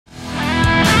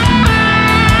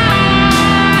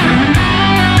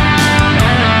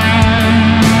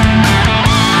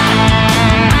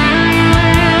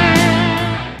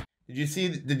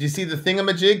Did you see the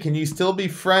thingamajig? Can you still be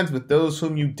friends with those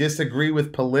whom you disagree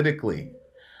with politically?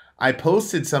 I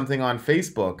posted something on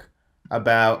Facebook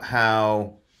about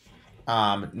how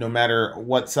no matter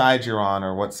what side you're on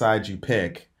or what side you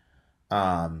pick,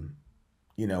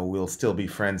 we'll still be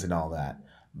friends and all that.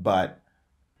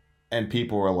 And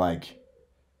people were like,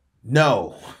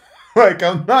 no, like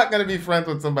I'm not gonna be friends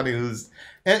with somebody who's,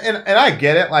 and I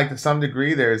get it. Like to some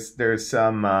degree, there's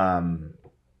some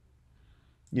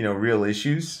real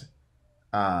issues,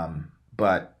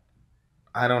 but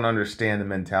I don't understand the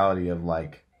mentality of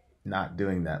like not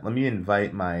doing that. Let me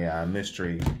invite my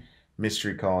mystery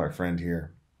caller friend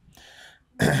here.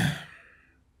 I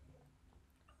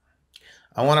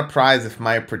want a prize if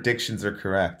my predictions are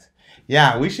correct.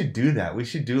 Yeah, we should do that. We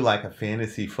should do like a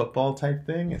fantasy football type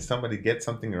thing. If somebody gets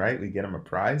something right, we get them a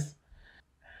prize.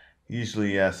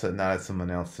 Usually, yes, not as someone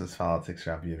else's politics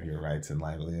rob you of your rights and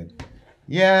livelihood.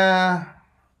 Yeah.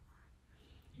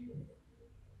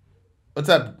 What's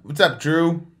up,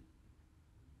 Drew?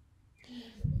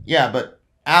 Yeah, but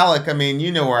Alec, I mean,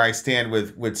 you know where I stand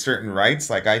with certain rights.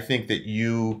 Like, I think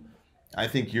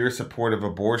your support of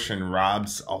abortion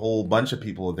robs a whole bunch of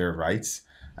people of their rights.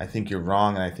 I think you're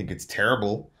wrong, and I think it's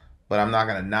terrible. But I'm not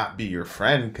going to not be your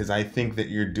friend because I think that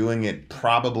you're doing it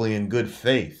probably in good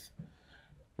faith.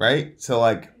 Right? So,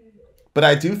 like, but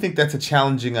I do think that's a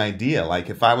challenging idea. Like,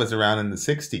 if I was around in the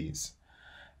 60s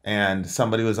and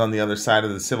somebody was on the other side of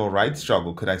the civil rights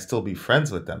struggle, could I still be friends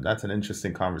with them? That's an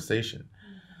interesting conversation.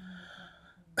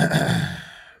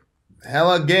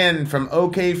 Hell again from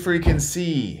OK freaking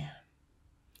C.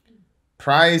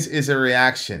 Prize is a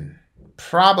reaction.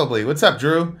 Probably. What's up,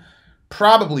 Drew?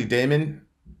 Probably, Damon.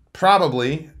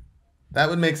 Probably. That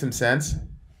would make some sense.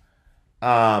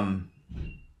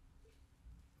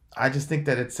 I just think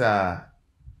that it's I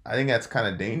think that's kind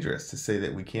of dangerous to say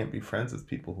that we can't be friends with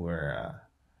people who are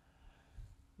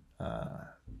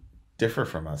differ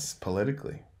from us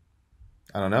politically.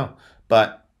 I don't know,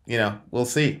 but we'll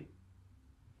see.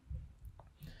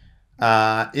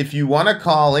 If you want to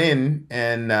call in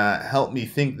and help me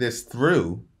think this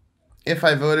through, if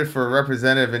I voted for a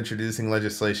representative introducing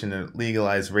legislation to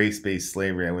legalize race-based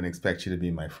slavery, I wouldn't expect you to be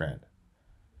my friend.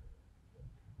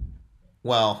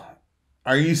 Well,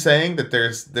 are you saying that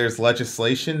there's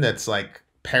legislation that's like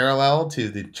parallel to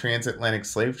the transatlantic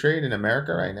slave trade in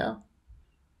America right now?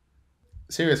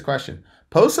 Serious question.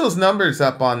 Post those numbers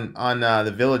up on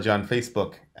the Village on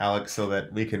Facebook, Alex, so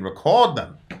that we can record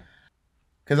them.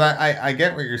 Because I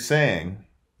get what you're saying.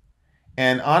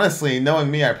 And honestly,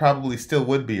 knowing me, I probably still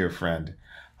would be your friend.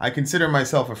 I consider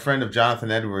myself a friend of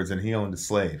Jonathan Edwards, and he owned a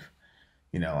slave.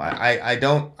 I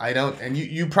don't, and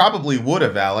you probably would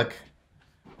have, Alec.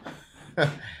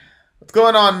 What's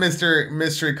going on, Mr.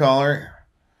 Mystery Caller?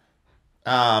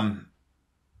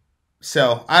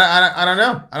 So I don't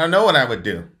know. I don't know what I would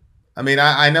do. I mean,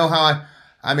 I know how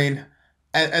I mean,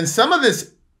 and some of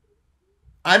this,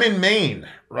 I'm in Maine,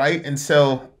 right? And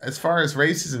so as far as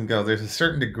racism goes, there's a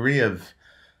certain degree of,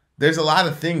 there's a lot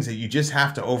of things that you just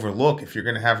have to overlook if you're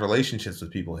going to have relationships with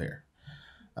people here.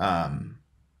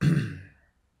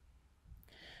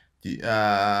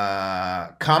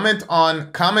 Comment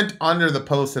under the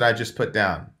post that I just put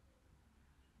down.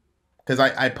 Because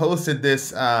I posted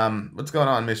this, what's going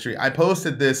on, Mystery? I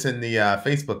posted this in the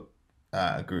Facebook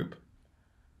group.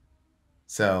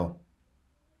 So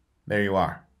there you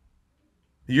are.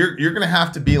 You're going to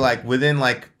have to be like within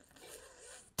like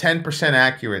 10%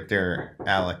 accurate there,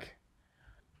 Alec.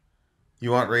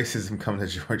 You want racism coming to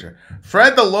Georgia.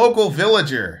 Fred the local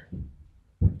villager.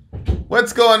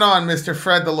 What's going on, Mr.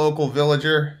 Fred the local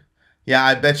villager? Yeah,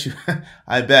 I bet you.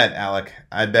 I bet, Alec.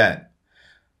 I bet.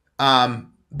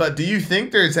 But do you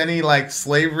think there's any like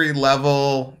slavery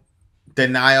level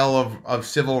denial of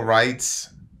civil rights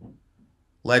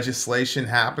legislation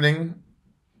happening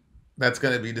that's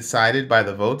going to be decided by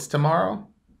the votes tomorrow?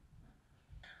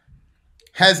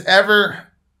 Has ever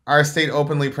our state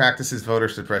openly practices voter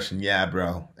suppression? Yeah,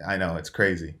 bro. I know, it's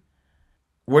crazy.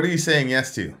 What are you saying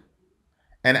yes to?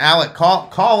 And Alec,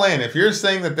 call in. If you're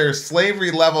saying that there's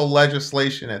slavery level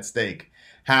legislation at stake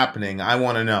happening, I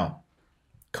want to know.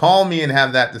 Call me and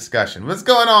have that discussion. What's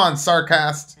going on,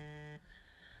 Sarcast?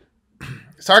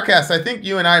 Sarcast, I think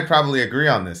you and I probably agree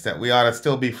on this, that we ought to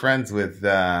still be friends with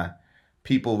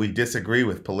people we disagree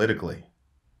with politically.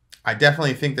 I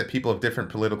definitely think that people of different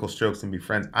political strokes can be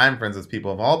friends. I'm friends with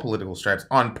people of all political stripes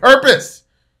on purpose.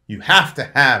 You have to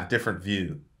have different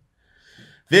view.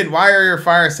 Vid, why are your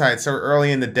firesides so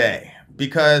early in the day?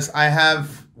 Because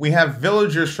we have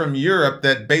villagers from Europe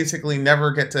that basically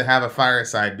never get to have a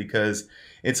fireside because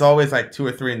it's always like 2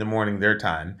 or 3 in the morning their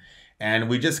time. And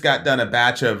we just got done a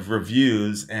batch of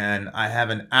reviews, and I have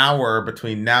an hour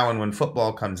between now and when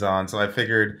football comes on, so I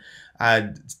figured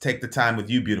I'd take the time with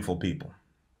you beautiful people.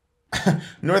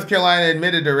 North Carolina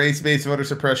admitted to race-based voter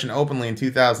suppression openly in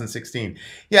 2016.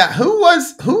 Yeah, who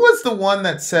was the one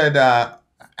that said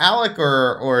Alec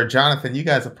or Jonathan? You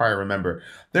guys will probably remember.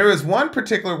 There was one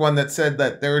particular one that said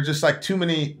that there were just like too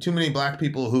many black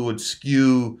people who would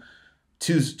skew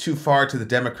too far to the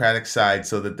Democratic side,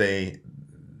 so that they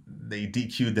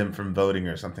DQ'd them from voting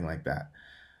or something like that.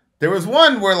 There was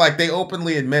one where like they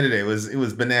openly admitted it. It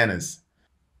was bananas.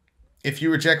 If you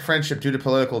reject friendship due to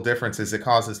political differences, it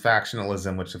causes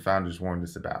factionalism, which the founders warned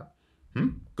us about.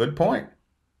 Good point.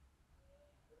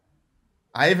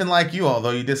 I even like you,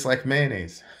 although you dislike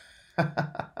mayonnaise.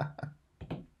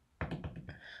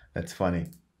 That's funny.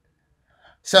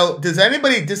 So, does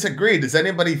anybody disagree? Does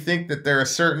anybody think that there are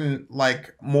certain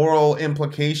like moral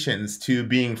implications to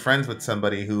being friends with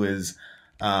somebody who is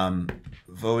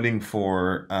voting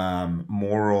for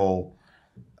moral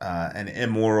an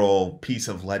immoral piece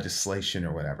of legislation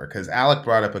or whatever? Because Alec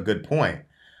brought up a good point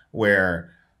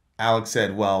where Alec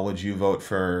said, well, would you vote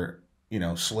for,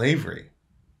 slavery?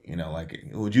 Like,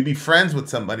 would you be friends with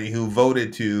somebody who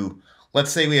voted to,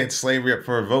 let's say we had slavery up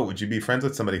for a vote, would you be friends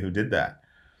with somebody who did that?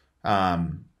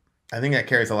 I think that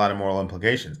carries a lot of moral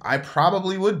implications. I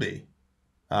probably would be.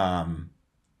 But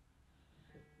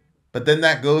then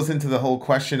that goes into the whole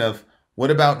question of,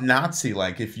 what about Nazi?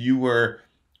 Like,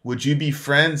 would you be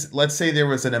friends? Let's say there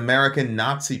was an American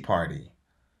Nazi party.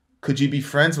 Could you be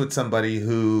friends with somebody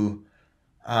who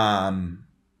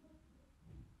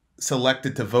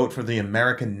selected to vote for the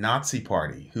American Nazi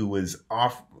party, who was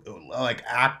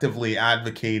actively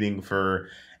advocating for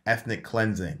ethnic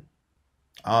cleansing?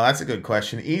 Oh, that's a good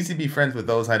question. Easy to be friends with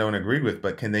those I don't agree with,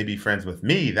 but can they be friends with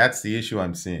me? That's the issue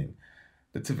I'm seeing.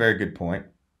 That's a very good point.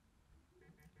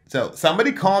 So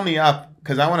somebody call me up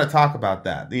because I want to talk about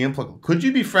that. Could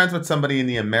you be friends with somebody in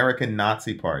the American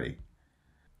Nazi Party?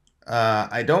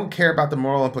 I don't care about the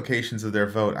moral implications of their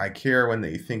vote. I care when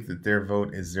they think that their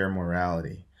vote is their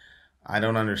morality. I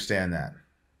don't understand that.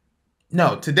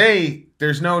 No, today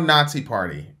there's no Nazi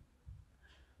Party.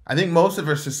 I think most of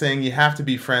us are saying you have to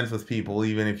be friends with people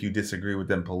even if you disagree with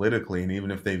them politically and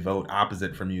even if they vote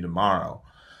opposite from you tomorrow.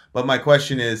 But my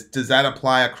question is, does that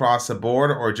apply across the board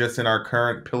or just in our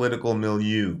current political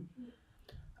milieu?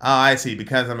 Oh, I see.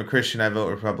 Because I'm a Christian, I vote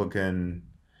Republican.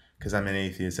 Because I'm an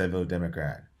atheist, I vote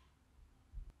Democrat.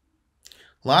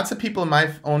 Lots of people in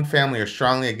my own family are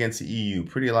strongly against the EU.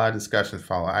 Pretty a lot of discussions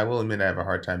follow. I will admit I have a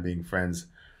hard time being friends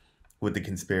with the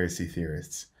conspiracy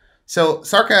theorists. So,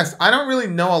 Sarcast, I don't really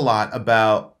know a lot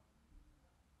about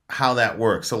how that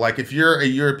works. So, like, if you're a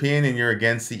European and you're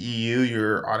against the EU,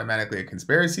 you're automatically a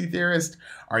conspiracy theorist.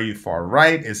 Are you far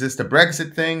right? Is this the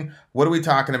Brexit thing? What are we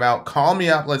talking about? Call me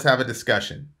up. Let's have a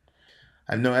discussion.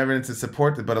 I have no evidence to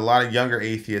support that, but a lot of younger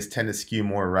atheists tend to skew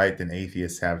more right than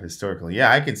atheists have historically.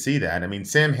 Yeah, I can see that. I mean,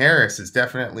 Sam Harris is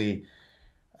definitely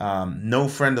no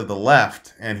friend of the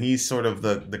left, and he's sort of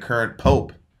the current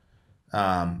pope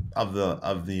of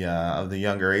the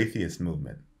younger atheist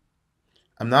movement.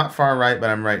 I'm not far right, but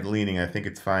I'm right leaning. I think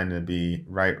it's fine to be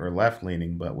right or left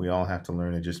leaning, but we all have to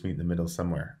learn to just meet in the middle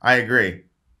somewhere. I agree.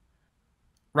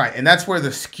 Right, and that's where the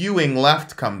skewing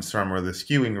left comes from, or the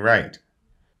skewing right.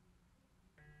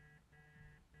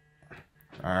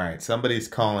 All right, somebody's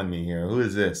calling me here. Who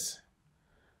is this?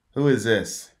 Who is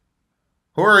this?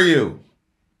 Who are you?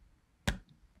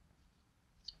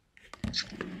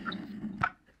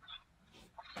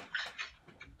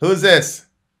 Who's this?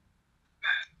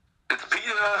 It's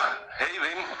Peter. Hey,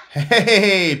 Vin.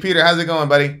 Hey, Peter, how's it going,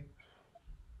 buddy?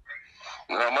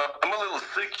 I'm a little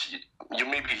sick. You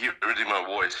may be hearing my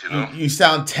voice, you know. You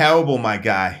sound terrible, my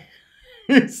guy.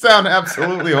 You sound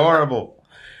absolutely horrible.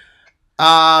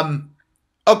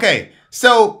 Okay,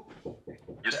 so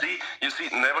You see.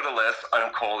 Nevertheless,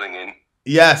 I'm calling in.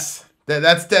 Yes,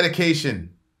 that's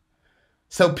dedication.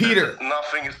 So Peter,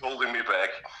 Nothing is holding me back.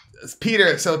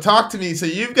 Peter, so talk to me. So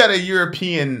you've got a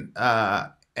European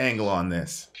angle on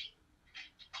this.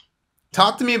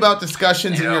 Talk to me about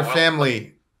discussions in your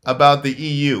family about the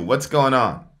EU. What's going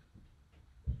on?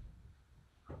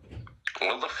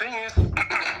 Well, the thing is,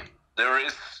 there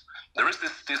is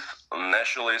this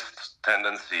nationalist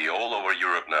tendency all over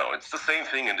Europe now. It's the same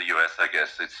thing in the US, I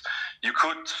guess. You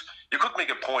could make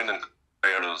a point and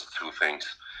compare those two things.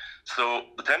 So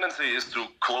the tendency is to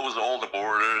close all the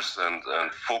borders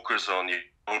and focus on your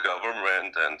own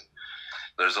government, and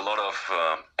there's a lot of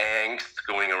angst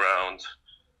going around.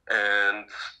 And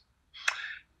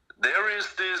there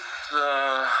is this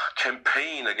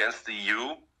campaign against the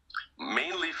EU.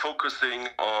 mainly focusing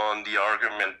on the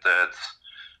argument that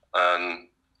an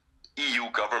EU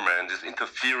government is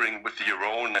interfering with your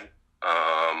own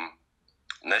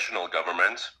national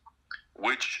government,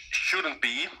 which shouldn't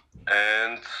be.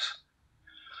 And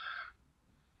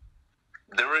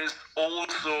there is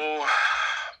also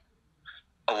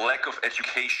a lack of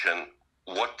education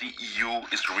what the EU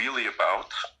is really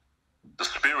about, the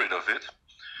spirit of it,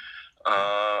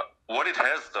 what it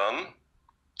has done,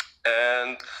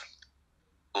 and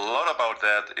a lot about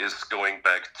that is going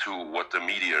back to what the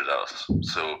media does.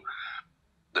 So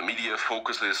the media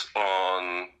focuses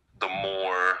on the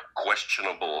more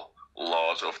questionable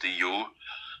laws of the EU.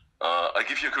 I'll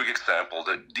give you a quick example.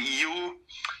 The EU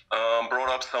brought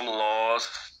up some laws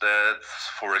that,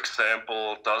 for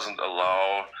example, doesn't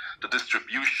allow the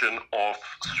distribution of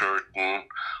certain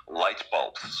light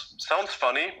bulbs. Sounds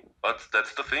funny, but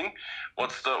that's the thing.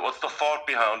 What's the thought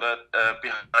behind that?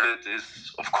 Behind it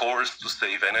is, of course, to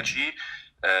save energy,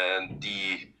 and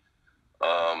the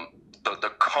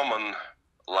common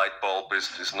light bulb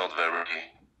is not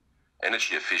very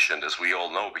energy efficient, as we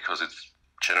all know, because it's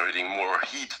generating more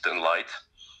heat than light,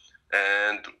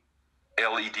 and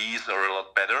LEDs are a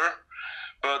lot better.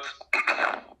 But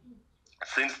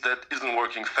since that isn't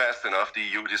working fast enough, the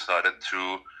EU decided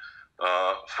to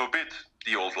forbid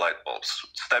the old light bulbs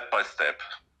step by step.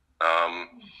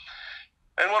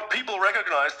 And what people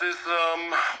recognized is,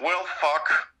 well, fuck,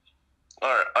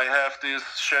 I have this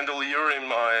chandelier in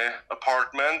my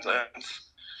apartment, and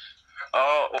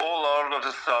all out of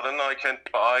a sudden I can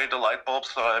buy the light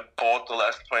bulbs I bought the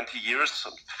last 20 years.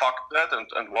 And fuck that,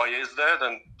 and why is that?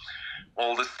 And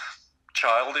all this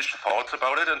childish thoughts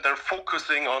about it, and they're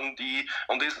focusing on these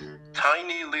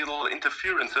tiny little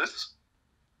interferences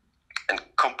and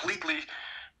completely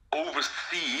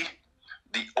oversee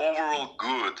the overall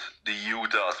good the EU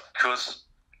does. Because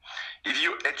if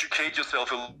you educate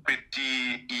yourself a little bit,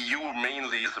 the EU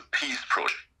mainly is a peace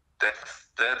project.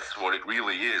 That's what it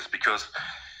really is, because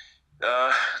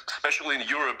especially in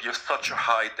Europe, you have such a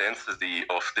high density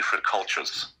of different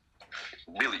cultures.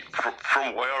 Really,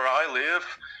 from where I live,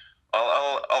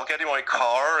 I'll get in my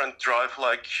car and drive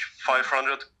like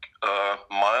 500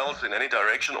 miles in any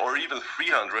direction, or even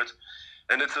 300,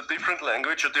 and it's a different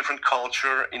language, a different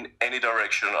culture in any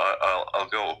direction I'll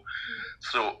go.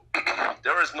 So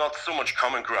there is not so much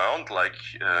common ground like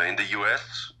in the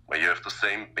US, where you have the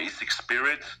same basic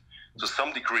spirit to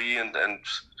some degree, and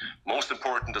most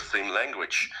important, the same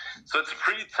language. So it's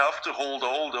pretty tough to hold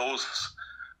all those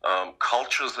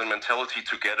cultures and mentality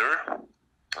together.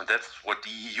 And that's what the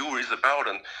EU is about.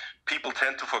 And people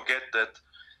tend to forget that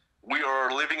we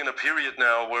are living in a period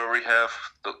now where we have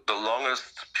the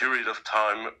longest period of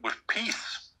time with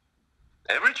peace.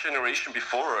 Every generation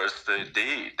before us,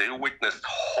 they witnessed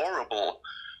horrible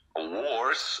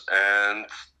wars, and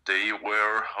they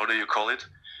were, how do you call it,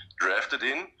 drafted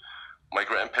in. My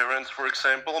grandparents, for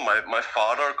example, my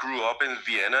father grew up in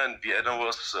Vienna, and Vienna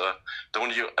was, I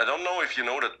don't know if you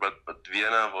know that, but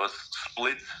Vienna was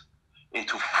split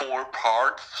into 4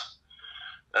 parts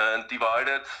and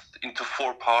divided into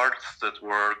 4 parts that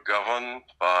were governed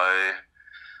by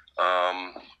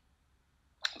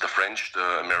the French,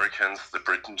 the Americans, the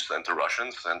Britons, and the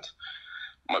Russians. And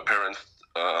my parents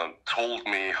told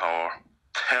me how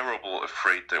terrible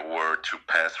afraid they were to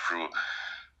pass through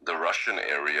the Russian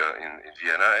area in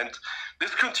Vienna. And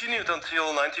this continued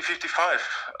until 1955.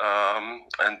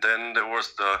 And then there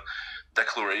was the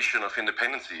Declaration of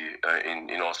Independence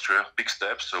in Austria, big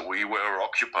step. So we were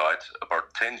occupied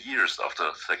about 10 years after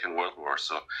the Second World War.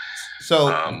 So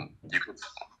you could,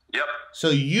 yep. So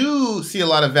you see a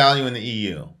lot of value in the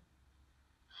EU.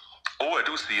 Oh, I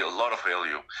do see a lot of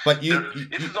value. But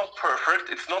it's not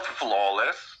perfect, it's not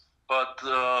flawless, but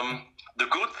the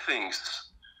good things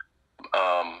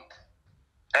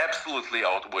absolutely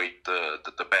outweigh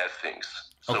the bad things.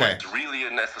 So okay. It's really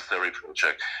a necessary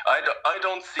project. I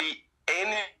don't see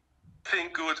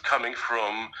anything good coming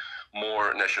from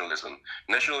more nationalism.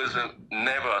 Nationalism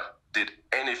never did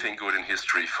anything good in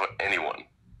history for anyone.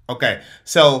 Okay,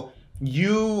 so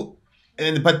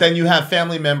but then you have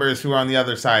family members who are on the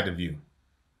other side of you.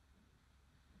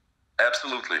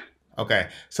 Absolutely. Okay,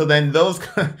 so then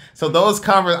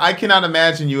I cannot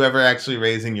imagine you ever actually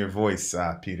raising your voice,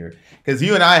 Peter, because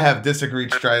you and I have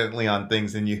disagreed stridently on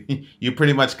things, and you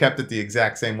pretty much kept it the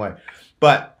exact same way.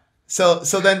 But so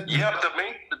then yeah,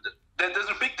 there's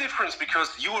a big difference, because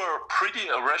you are a pretty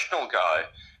irrational guy,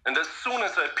 and as soon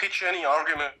as I pitch any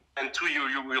argument to you,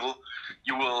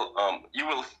 you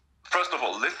will first of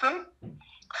all listen,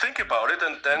 think about it,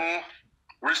 and then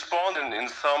respond in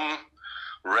some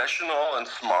rational and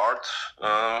smart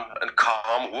and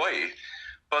calm way.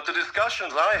 But the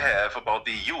discussions I have about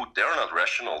the EU, they're not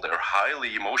rational. They're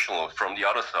highly emotional from the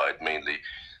other side, mainly.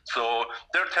 So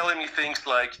they're telling me things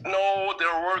like, no,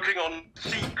 they're working on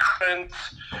a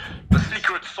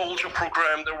secret soldier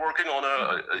program. They're working on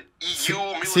a EU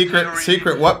military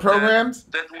secret what programs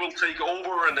that will take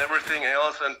over and everything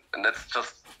else, and that's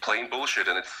just plain bullshit.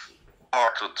 And it's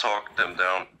hard to talk them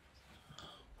down.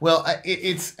 Well,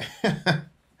 it's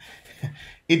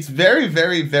it's very,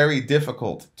 very, very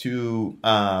difficult to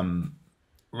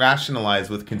rationalize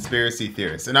with conspiracy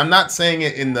theorists, and I'm not saying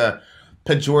it in the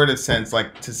pejorative sense,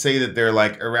 like to say that they're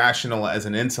like irrational as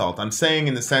an insult. I'm saying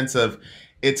in the sense of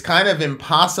it's kind of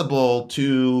impossible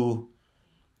to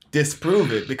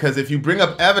disprove it, because if you bring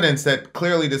up evidence that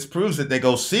clearly disproves it, they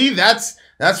go, see, that's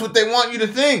what they want you to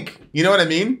think. You know what I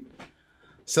mean?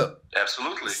 So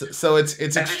absolutely. So it's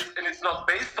and it's not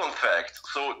based on fact,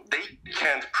 so they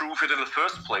can't prove it in the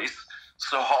first place.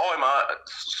 So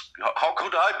how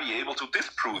could I be able to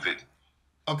disprove it?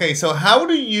 Okay, so how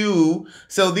do you?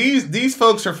 So these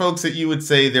folks are folks that you would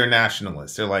say they're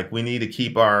nationalists. They're like, we need to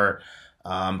keep our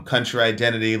country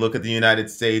identity. Look at the United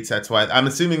States. That's why I'm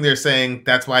assuming they're saying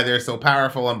that's why they're so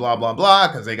powerful and blah blah blah,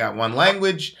 because they got one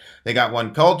language, they got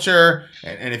one culture,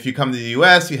 and if you come to the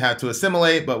U.S., you have to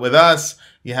assimilate. But with us,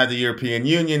 you have the European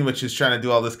Union, which is trying to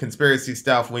do all this conspiracy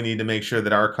stuff. We need to make sure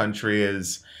that our country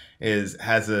has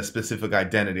a specific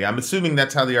identity. I'm assuming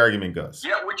that's how the argument goes.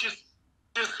 Yeah, which is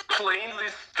just plainly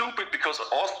stupid, because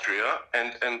Austria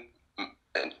and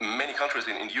many countries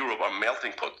in Europe are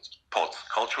melting pots,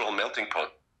 cultural melting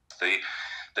pots. They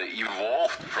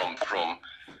evolved from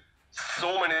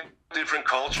so many different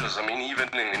cultures. I mean,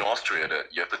 even in Austria,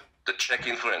 you have the Czech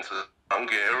influences,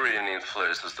 Hungarian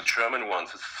influences, the German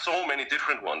ones. It's so many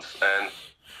different ones, and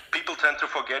people tend to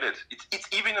forget it. It's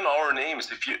even in our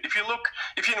names. If you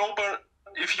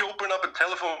open up a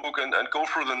telephone book and go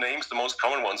through the names, the most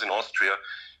common ones in Austria,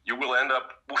 you will end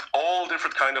up with all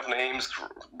different kind of names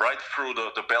right through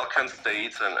the Balkan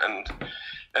states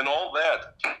and all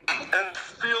that. And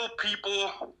still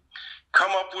people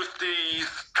come up with these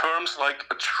terms like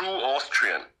a true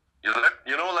Austrian. You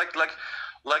know,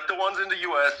 like the ones in the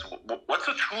US. What's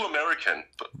a true American?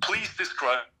 Please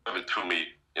describe it to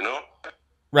me, you know?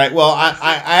 Right. Well,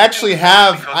 I actually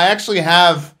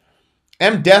have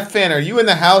M Death Fan. Are you in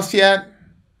the house yet?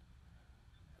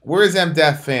 Where is M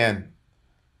Death Fan?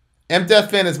 M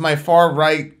Death Fan is my far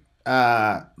right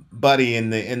buddy in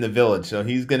the village, so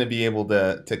he's going to be able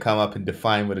to come up and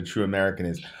define what a true American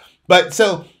is. But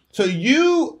so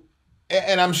you,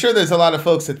 and I'm sure there's a lot of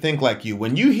folks that think like you.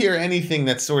 When you hear anything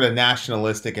that's sort of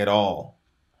nationalistic at all,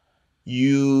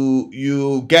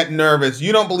 you get nervous.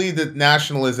 You don't believe that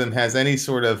nationalism has any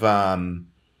sort of and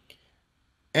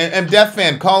Deaf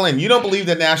Fan, call in. You don't believe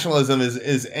that nationalism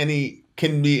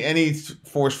can be any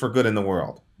force for good in the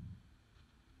world.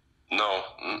 No,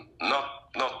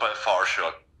 not by far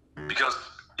shot. Because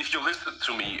if you listen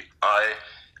to me, I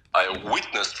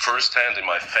witnessed firsthand in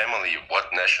my family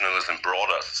what nationalism brought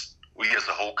us. We as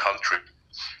a whole country.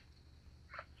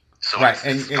 So right.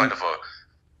 It's kind of a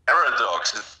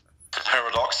paradox. It's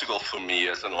paradoxical for me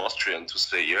as an Austrian to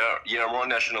say, yeah, more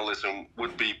nationalism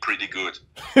would be pretty good.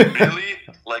 Really?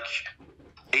 Like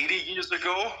 80 years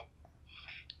ago?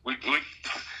 We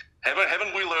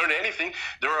haven't we learned anything?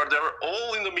 They're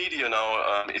all in the media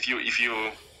now. If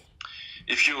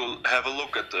you have a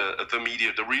look at the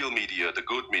media, the real media, the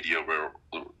good media, where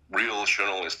real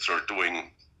journalists are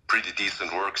doing pretty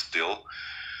decent work still,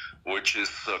 which is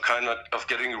kind of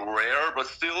getting rare, but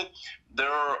still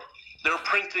they're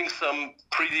printing some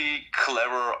pretty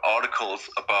clever articles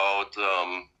about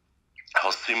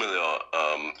how similar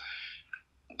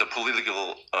the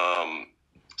political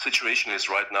situation is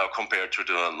right now compared to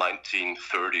the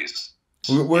 1930s.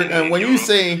 And when you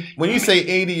say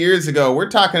 80 years ago,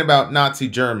 we're talking about Nazi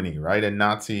Germany, right? And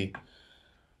Nazi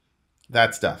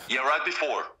that stuff. Yeah, right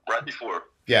before.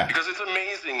 Yeah. Because it's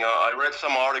amazing. I read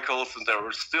some articles, and there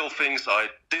were still things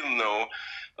I didn't know.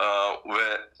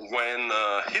 When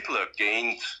Hitler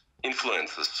gained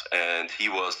influences and he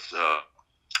was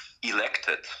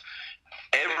elected,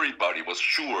 everybody was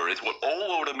sure, it was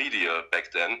all over the media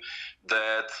back then,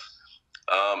 that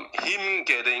him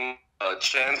getting a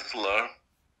chancellor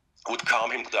would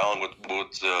calm him down, would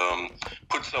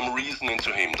put some reason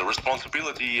into him. The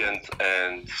responsibility and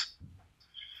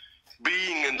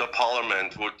being in the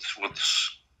parliament would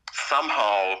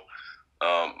somehow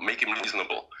make him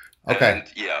reasonable. Okay.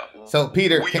 And yeah. So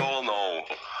Peter, we all know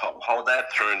how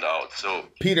that turned out. So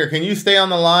Peter, can you stay on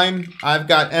the line? I've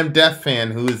got M. Deaf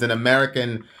Fan, who is an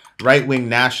American right-wing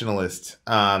nationalist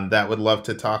that would love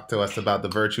to talk to us about the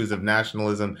virtues of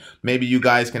nationalism. Maybe you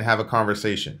guys can have a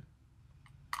conversation.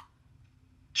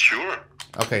 Sure.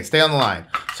 Okay, stay on the line.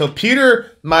 So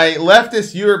Peter, my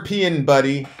leftist European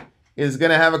buddy, is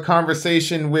going to have a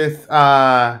conversation with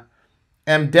MDef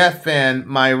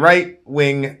my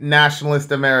right-wing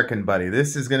nationalist American buddy.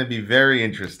 This is going to be very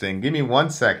interesting. Give me 1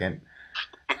 second.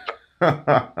 All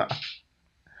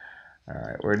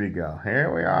right, where'd he go?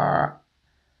 Here we are.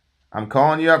 I'm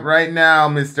calling you up right now,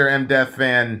 Mr.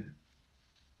 MDef.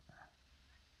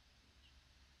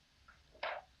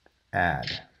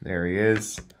 Add. There he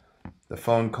is. The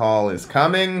phone call is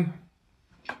coming.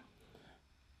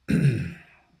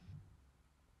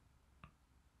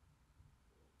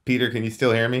 Peter, can you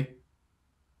still hear me?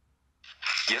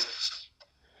 Yes.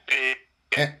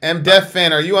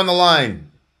 MDef, are you on the line?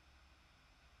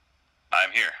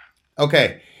 I'm here.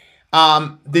 Okay.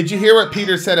 Did you hear what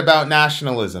Peter said about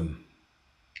nationalism?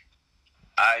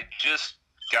 I just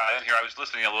got in here. I was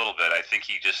listening a little bit. I think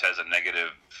he just has a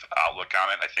negative outlook on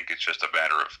it. I think it's just a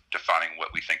matter of defining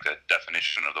what we think the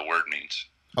definition of the word means.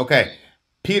 Okay.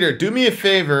 Peter, do me a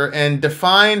favor and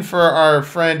define for our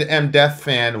friend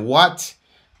MDef what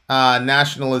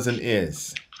nationalism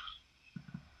is.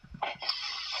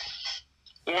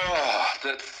 Well,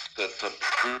 that's a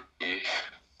pretty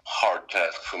hard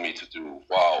task for me to do.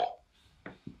 Wow.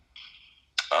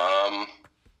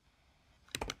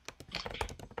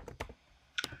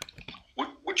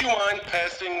 Would you mind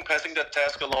passing that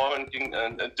task along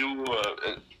and do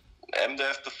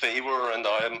MDef the favor, and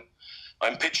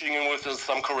I'm pitching in with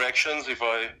some corrections if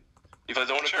I don't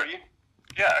agree.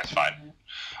 Yeah, it's fine.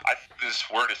 I think this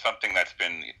word is something that's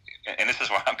been, and this is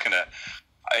what I'm gonna.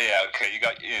 Yeah, okay.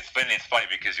 It's funny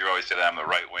because you always say that I'm a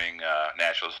right-wing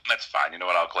nationalist. That's fine. You know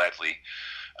what? I'll gladly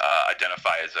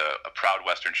identify as a proud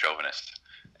Western chauvinist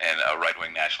and a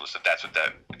right-wing nationalist, if that's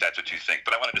what you think.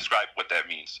 But I want to describe what that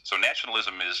means. So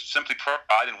nationalism is simply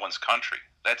pride in one's country.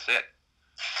 That's it.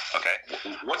 Okay.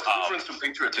 What's the difference to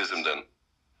patriotism then?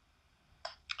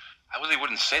 I really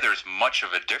wouldn't say there's much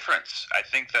of a difference. I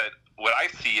think that what I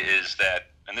see is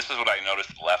that, and this is what I noticed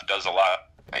the left does a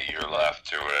lot, your left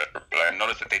to it, but I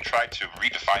noticed that they try to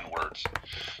redefine words.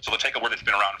 So they'll take a word that's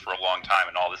been around for a long time,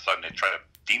 and all of a sudden they try to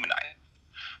demonize it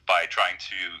by trying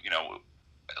to,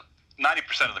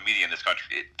 90% of the media in this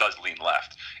country, it does lean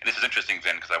left. And this is interesting,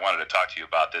 Vin, because I wanted to talk to you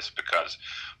about this, because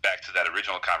back to that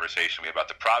original conversation we had about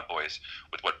the Proud Boys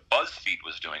with what BuzzFeed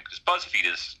was doing, because BuzzFeed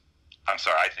is, I'm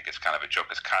sorry, I think it's kind of a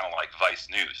joke. It's kind of like Vice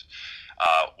News,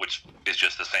 which is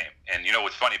just the same. And you know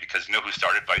what's funny, because you know who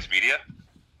started Vice Media?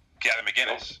 Gavin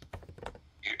McInnes.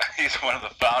 He's one of the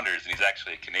founders, and he's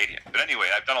actually a Canadian. But anyway,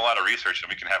 I've done a lot of research, and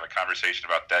we can have a conversation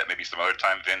about that maybe some other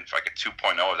time, Vin, like a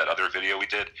 2.0 of that other video we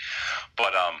did.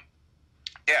 But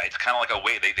yeah, it's kind of like a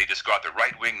way they just got the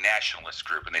right-wing nationalist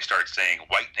group, and they started saying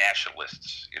white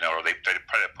nationalists, or they try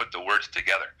to put the words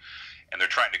together. And they're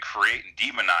trying to create and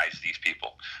demonize these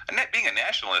people. And that being a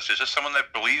nationalist is just someone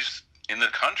that believes in the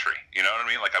country. You know what I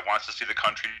mean? Like, I wants to see the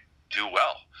country do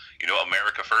well.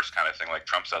 America first kind of thing, like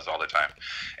Trump says all the time.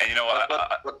 And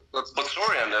but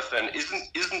sorry, MFN,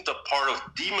 isn't the part of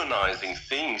demonizing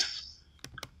things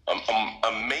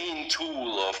a main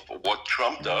tool of what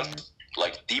Trump does,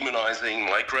 like demonizing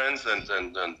migrants and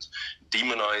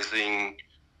demonizing.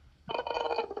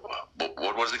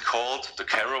 What was it called? The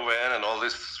caravan and all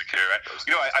this. The caravan.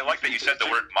 I like that you said the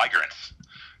word migrants,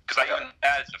 because I even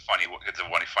added it's a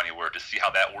funny word to see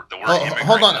how that word. The word.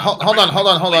 Hold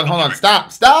on.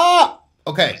 Stop.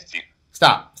 Okay.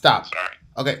 Stop. Sorry.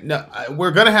 Okay. No,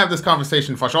 we're gonna have this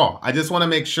conversation for sure. I just want to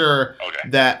make sure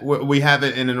that we have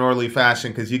it in an orderly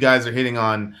fashion, because you guys are hitting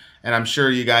on, and I'm sure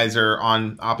you guys are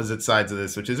on opposite sides of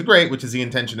this, which is great, which is the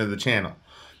intention of the channel.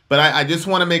 But I just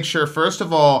want to make sure, first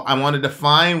of all, I want to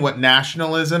define what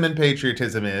nationalism and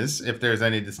patriotism is, if there's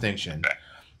any distinction.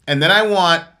 And then I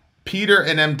want Peter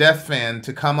and MDef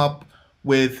to come up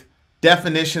with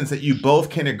definitions that you both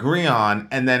can agree on.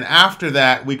 And then after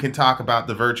that, we can talk about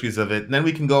the virtues of it. And then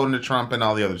we can go into Trump and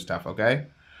all the other stuff, okay?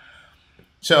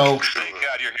 So, thank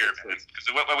God you're here, because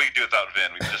what we do without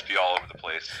Vin, we'd just be all over the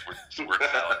place. We're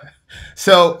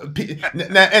so,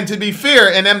 and to be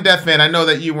fair, and MDef, I know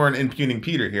that you weren't impugning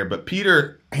Peter here, but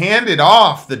Peter handed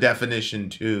off the definition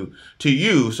to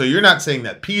you, so you're not saying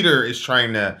that Peter is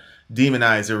trying to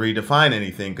demonize or redefine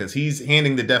anything, because he's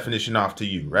handing the definition off to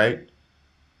you, right?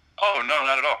 Oh, no,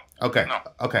 not at all. Okay. No.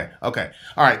 Okay.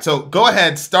 All right. So go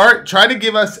ahead. Try to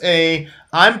give us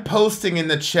I'm posting in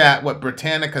the chat what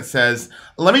Britannica says.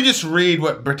 Let me just read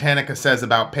what Britannica says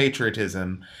about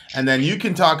patriotism, and then you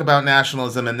can talk about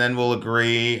nationalism, and then we'll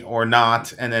agree or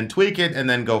not, and then tweak it, and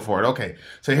then go for it. Okay.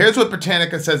 So here's what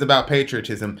Britannica says about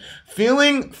patriotism.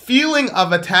 Feeling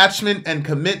of attachment and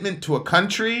commitment to a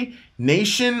country,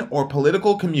 nation, or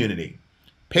political community.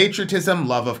 Patriotism,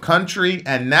 love of country,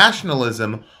 and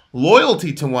nationalism,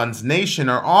 loyalty to one's nation,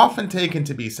 are often taken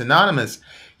to be synonymous,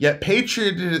 yet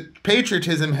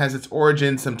patriotism has its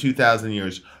origins some 2,000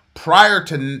 years prior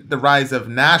to the rise of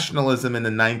nationalism in the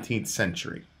 19th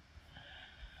century.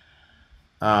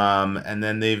 And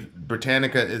then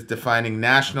Britannica is defining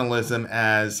nationalism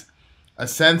as a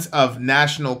sense of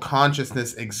national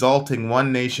consciousness exalting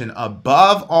one nation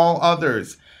above all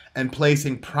others and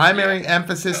placing primary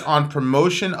emphasis on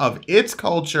promotion of its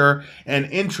culture and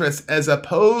interests as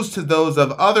opposed to those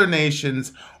of other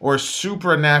nations or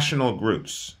supranational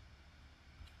groups.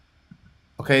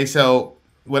 Okay, so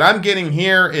what I'm getting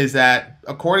here is that,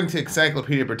 according to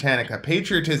Encyclopedia Britannica,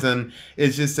 patriotism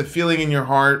is just a feeling in your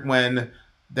heart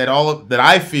that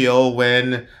I feel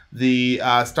when the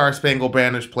Star Spangled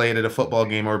Banner is played at a football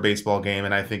game or a baseball game,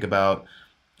 and I think about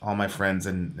all my friends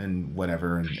and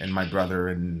whatever, and my brother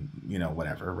and,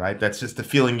 whatever, right? That's just the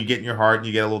feeling you get in your heart, and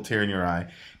you get a little tear in your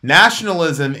eye.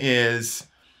 Nationalism is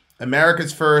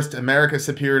America's first, America's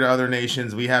superior to other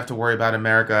nations. We have to worry about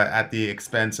America at the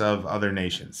expense of other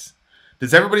nations.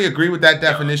 Does everybody agree with that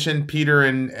definition, Peter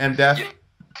and MDef? Yeah.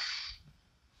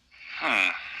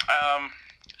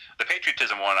 The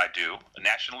patriotism one I do.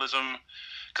 Nationalism,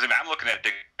 because I'm looking at a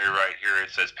dictionary right here. It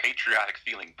says patriotic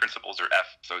feeling principles are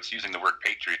F, so it's using the word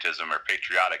patriotism or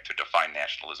patriotic to define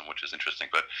nationalism, which is interesting.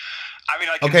 But I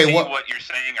can see what you're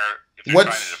saying, or if they're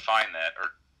trying to define that. Or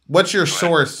what's your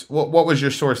source? What was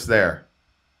your source there?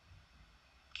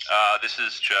 This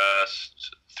is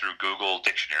just through Google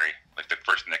Dictionary, like the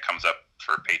first thing that comes up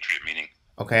for patriot meaning.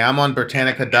 Okay, I'm on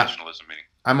Britannica. Nationalism meaning.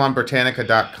 I'm on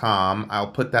Britannica.com.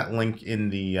 I'll put that link in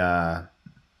the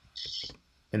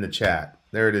chat.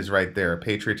 There it is, right there.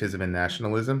 Patriotism and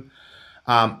nationalism.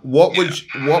 What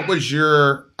was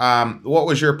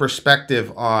your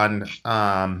perspective on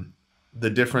the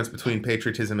difference between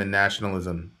patriotism and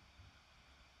nationalism?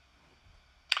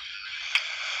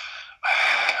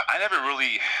 I never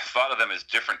really thought of them as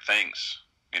different things.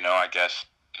 I guess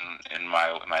in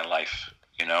my life.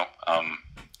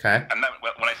 Okay.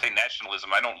 When I say nationalism,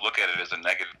 I don't look at it as a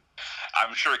negative.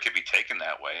 I'm sure it could be taken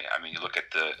that way. You look at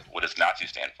what does Nazi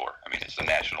stand for? It's the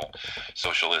National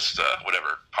Socialist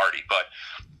whatever party. But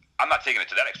I'm not taking it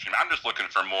to that extreme. I'm just looking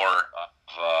for more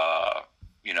of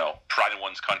pride in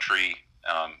one's country.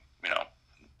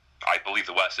 I believe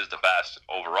the West is the best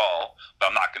overall, but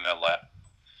I'm not going to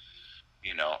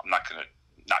I'm not going to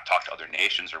not talk to other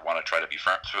nations or want to try to be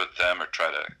friends with them or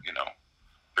try to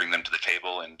bring them to the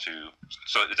table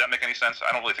so does that make any sense?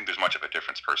 I don't really think there's much of a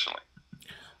difference personally.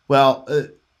 Well,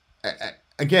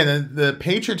 again, the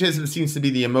patriotism seems to be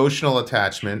the emotional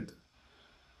attachment,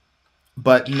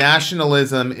 but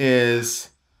nationalism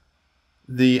is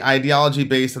the ideology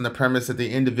based on the premise that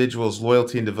the individual's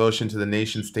loyalty and devotion to the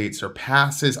nation state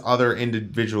surpasses other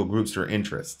individual groups or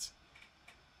interests.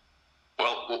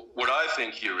 Well, what I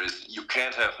think here is you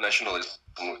can't have nationalism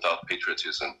without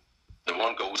patriotism. The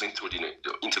one goes into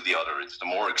the other. It's the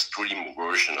more extreme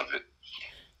version of it.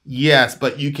 Yes,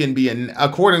 but you can be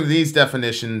according to these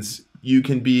definitions, you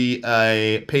can be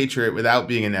a patriot without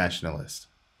being a nationalist.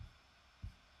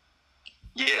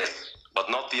 Yes, but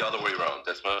not the other way around.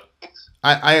 That's my.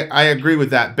 I agree with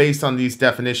that based on these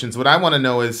definitions. What I want to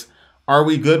know is, are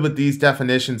we good with these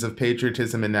definitions of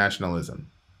patriotism and nationalism?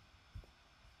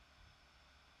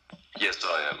 Yes,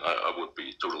 I am. I would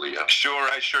be totally. Sure,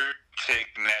 I sure take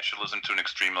nationalism to an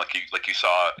extreme, like you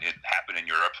saw it happen in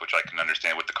Europe, which I can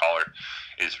understand what the caller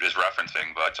is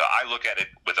referencing. But I look at it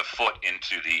with a foot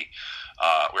into the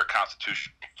where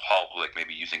constitutional republic,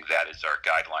 maybe using that as our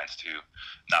guidelines to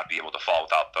not be able to fall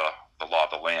without the law of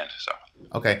the land. So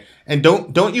okay, and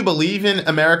don't you believe in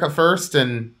America first?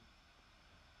 And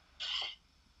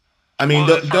as far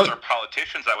as our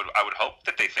politicians, I would hope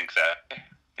that they think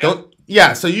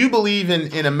that. So you believe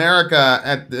in America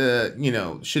at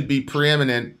the should be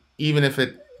preeminent, even if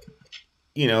it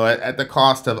at the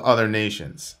cost of other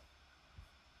nations,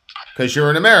 because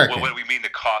you're an American. Well, what do we mean the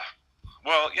cost?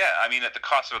 Well, yeah, at the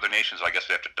cost of other nations, I guess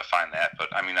we have to define that.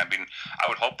 But I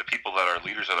would hope the people that are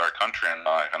leaders of our country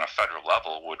on a federal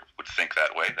level would think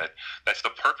that way. That's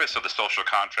the purpose of the social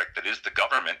contract. That is the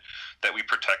government, that we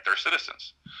protect our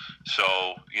citizens.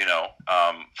 So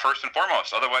first and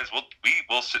foremost. Otherwise, we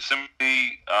will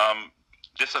simply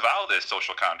disavow this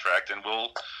social contract and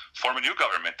we'll form a new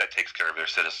government that takes care of their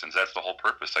citizens. That's the whole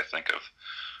purpose, I think, of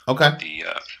what the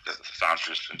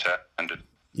founders intended.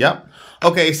 Yep.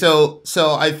 Okay, so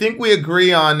I think we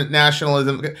agree on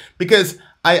nationalism, because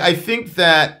I think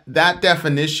that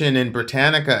definition in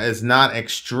Britannica is not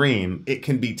extreme. It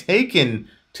can be taken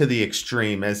to the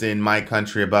extreme, as in my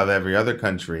country above every other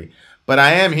country. But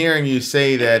I am hearing you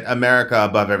say that America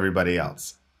above everybody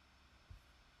else.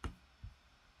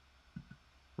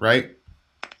 Right?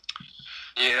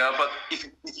 Yeah, but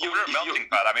we're a melting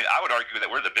pot. I mean, I would argue that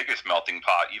we're the biggest melting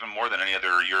pot, even more than any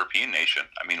other European nation.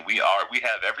 I mean, we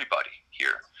have everybody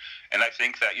here. And I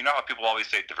think that, you know how people always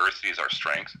say diversity is our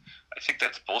strength? I think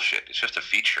that's bullshit. It's just a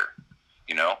feature.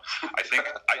 You know, I think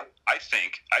that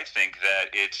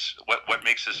it's what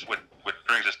makes us, what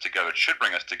brings us together, it should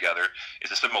bring us together,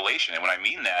 is assimilation. And what I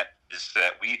mean that is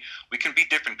that we can be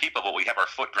different people, but we have our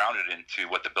foot grounded into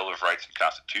what the Bill of Rights and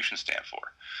Constitution stand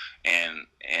for, and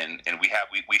we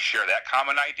share that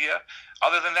common idea.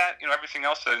 Other than that, you know, everything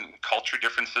else, and culture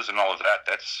differences and all of that,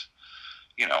 that's,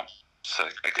 you know, so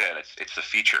again, it's a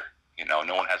feature. You know,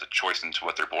 no one has a choice into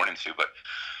what they're born into, but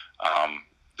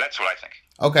that's what I think.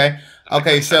 Okay.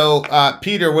 So,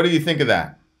 Peter, what do you think of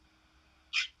that?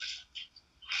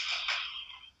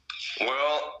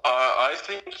 Well, I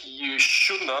think you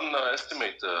shouldn't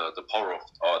underestimate the power of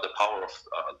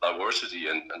diversity,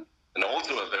 and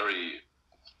also a very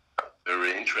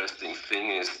interesting thing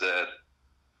is that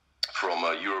from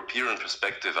a European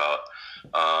perspective,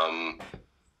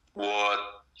 what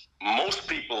most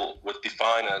people would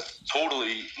define as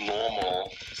totally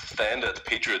normal standard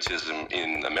patriotism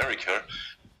in America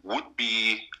would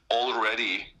be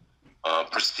already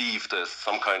perceived as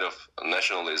some kind of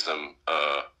nationalism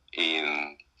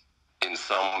in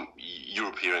some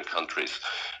European countries.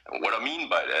 And what I mean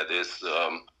by that is,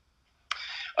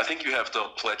 I think you have the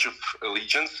Pledge of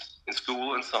Allegiance in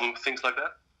school and some things like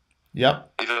that.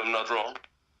 Yep. If I'm not wrong.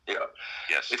 Yeah.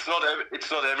 Yes. It's not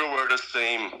everywhere the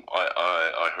same.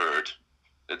 I heard.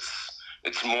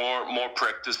 It's more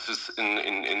practices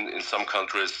in some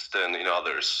countries than in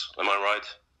others. Am I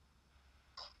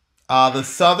right? The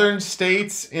southern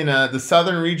states in the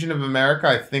southern region of America,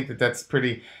 I think that's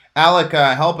pretty. Alec,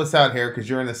 help us out here because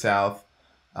you're in the South.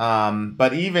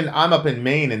 But even I'm up in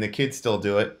Maine and the kids still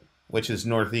do it, which is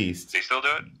Northeast. They still do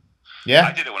it? Yeah.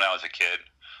 I did it when I was a kid.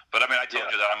 But I mean, I told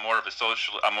you that I'm more of a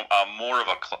I'm more of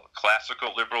a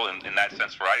classical liberal in that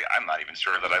sense, where I'm not even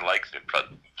sure that I like the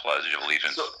Pledge of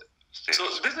Allegiance. So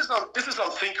this is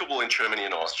unthinkable in Germany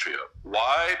and Austria.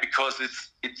 Why? Because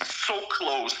it's so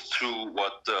close to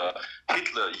what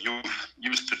Hitler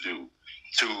used to do,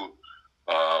 to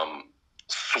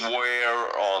swear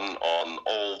on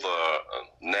all the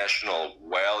national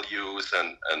values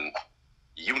and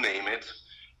you name it,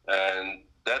 and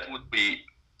that would be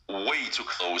way too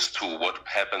close to what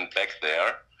happened back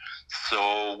there.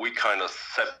 So we kind of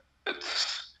separate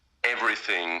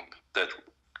everything that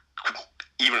could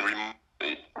even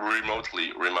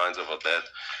remotely reminds of that.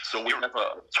 So we have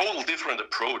a total different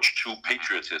approach to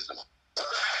patriotism.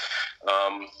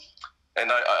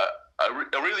 And I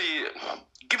really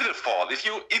give it a thought. If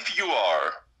you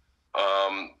are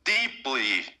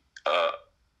deeply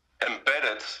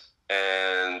embedded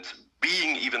and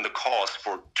being even the cause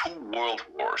for 2 world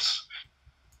wars,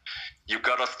 you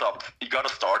gotta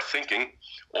start thinking,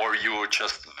 or you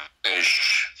just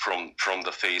vanish from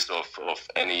the face of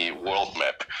any world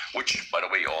map, which, by the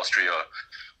way, Austria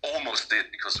almost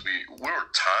did, because we're a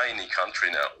tiny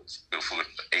country now with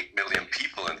 8 million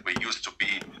people, and we used to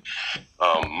be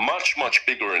much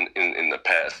bigger in the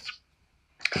past.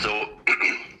 So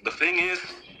the thing is,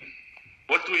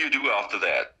 what do you do after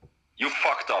that? You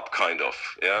fucked up, kind of,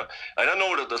 yeah. And I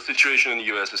know that the situation in the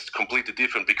U.S. is completely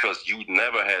different because you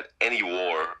never had any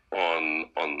war on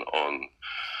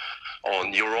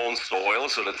your own soil,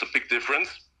 so that's a big difference.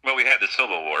 Well, we had the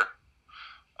Civil War.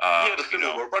 The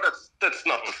Civil War, but that's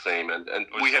not the same. And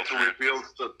we had to rebuild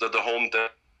the home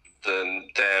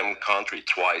damn country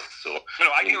twice. So no,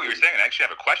 I get what you're saying. I actually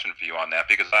have a question for you on that,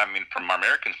 because I mean, from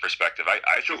Americans' perspective, I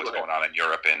see what's going on in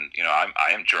Europe, and you know,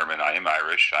 I am German, I am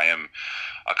Irish, I am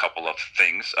a couple of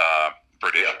things,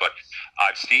 British, but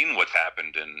I've seen what's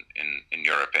happened in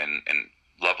Europe, and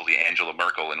lovely Angela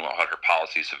Merkel and what her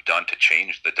policies have done to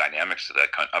change the dynamics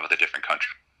of the different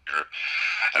countries.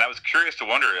 And I was curious to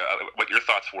wonder what your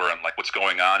thoughts were on like what's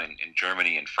going on in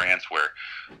Germany and France, where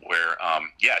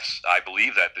yes, I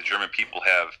believe that the German people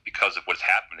have, because of what's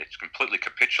happened, it's completely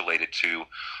capitulated to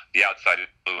the outside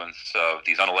influence of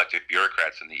these unelected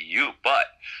bureaucrats in the EU.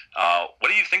 But what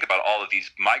do you think about all of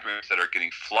these migrants that are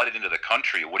getting flooded into the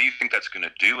country? What do you think that's going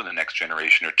to do in the next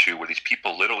generation or two, where these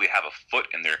people literally have a foot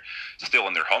still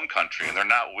in their home country, and they're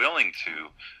not willing to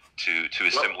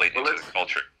assimilate into the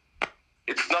culture?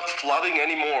 It's not flooding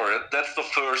anymore. That's the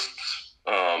first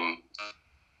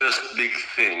big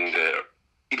thing there.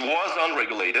 It was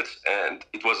unregulated, and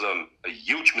it was a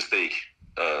huge mistake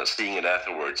seeing it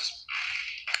afterwards.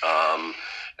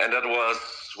 And that was,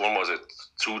 when was it?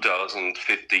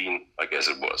 2015, I guess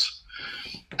it was.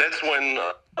 That's when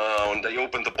they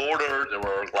opened the border. There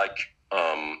were like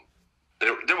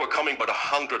they were coming by the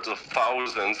hundreds of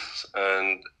thousands,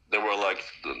 and there were like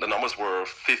the numbers were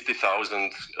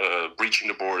 50,000 breaching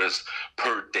the borders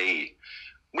per day,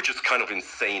 which is kind of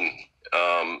insane.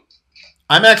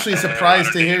 I'm actually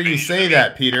surprised to hear you say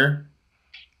that, Peter.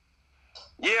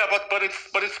 Yeah, but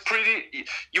it's pretty.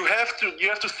 You have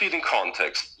to see it in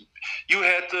context. You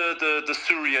had the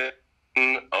Syrian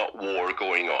war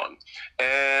going on,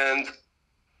 and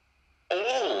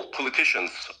all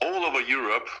politicians all over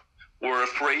Europe were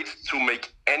afraid to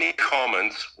make any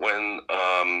comments when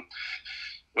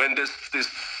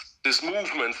this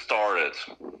movement started.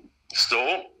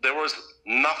 So there was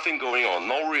nothing going on,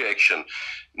 no reaction.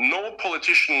 No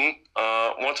politician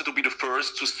wanted to be the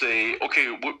first to say,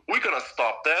 okay, we're gonna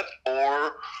stop that,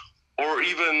 or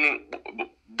even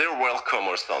they're welcome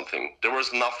or something. There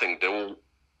was nothing. They were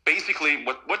basically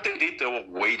what they did. They were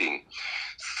waiting.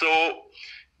 So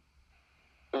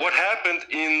what happened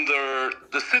in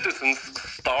the citizens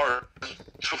started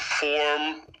to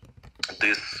form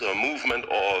this movement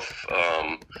of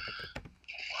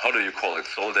how do you call it,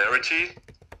 solidarity.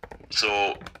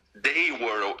 So they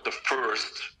were the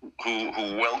first who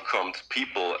welcomed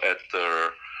people at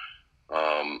the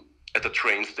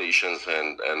train stations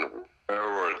and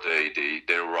wherever they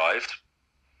arrived,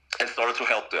 and started to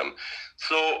help them.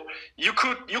 So you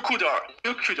could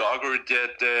argue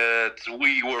that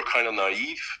we were kind of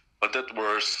naive, but that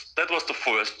was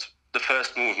the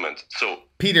first movement. So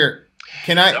Peter,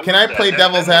 can I play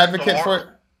devil's advocate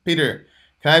for Peter?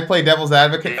 Can I play devil's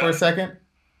advocate for a second?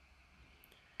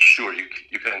 Sure, you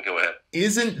can go ahead.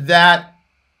 Isn't that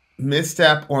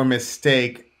misstep or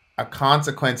mistake a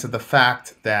consequence of the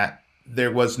fact that there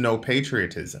was no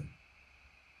patriotism?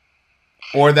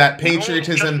 Or that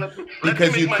patriotism,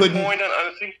 because you couldn't... Let me make my point, and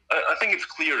I think it's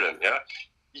clear then, yeah?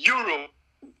 Europe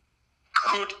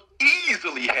could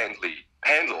easily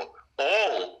handle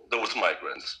all those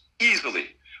migrants,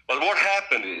 easily. But what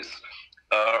happened is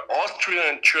Austria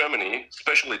and Germany,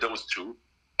 especially those two,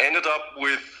 ended up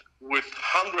with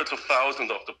hundreds of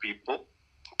thousands of the people,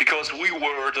 because we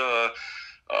were the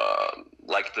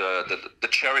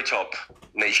cherry top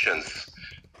nations.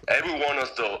 Every one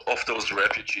of those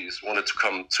refugees wanted to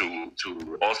come to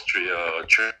Austria,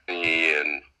 Germany,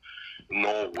 and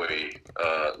Norway.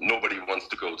 Nobody wants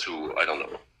to go to, I don't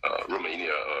know,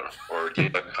 Romania or the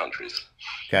other countries.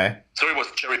 Okay. So it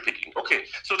was cherry picking. Okay,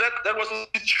 so that was a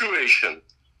situation.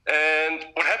 And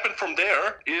what happened from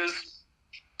there is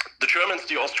the Germans,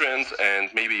 the Austrians,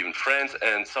 and maybe even France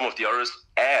and some of the others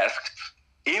asked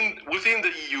within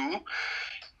the EU,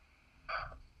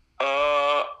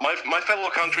 my fellow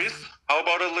countries, how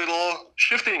about a little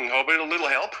shifting? How about a little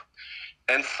help?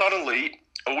 And suddenly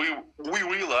we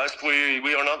realized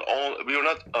we are not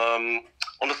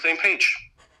on the same page.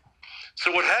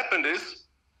 So what happened is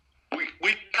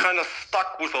we kind of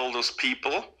stuck with all those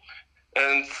people,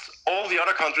 and all the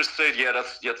other countries said, yeah,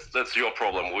 that's your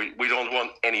problem. We don't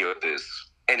want any of this,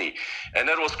 and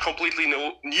that was completely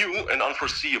new and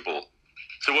unforeseeable.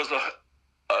 So it was a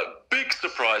big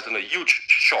surprise and a huge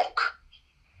shock.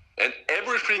 And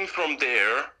everything from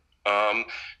there,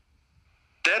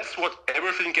 that's what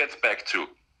everything gets back to.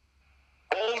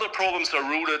 All the problems are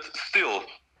rooted still,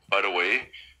 by the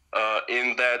way,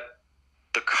 in that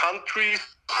the countries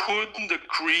couldn't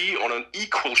agree on an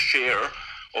equal share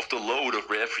of the load of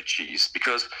refugees.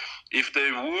 Because if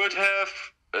they would have,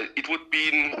 it would have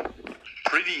been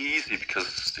pretty easy,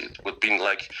 because it would have been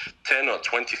like 10 or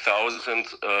 20,000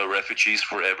 refugees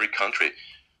for every country.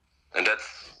 And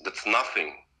that's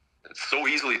nothing. It's so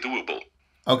easily doable.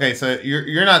 Okay, so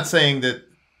you're not saying that.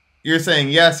 You're saying,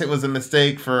 yes, it was a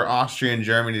mistake for Austria and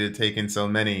Germany to take in so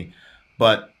many,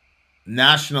 but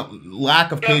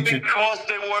lack of patriotism. Because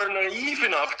they were naive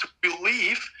enough to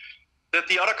believe that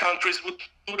the other countries would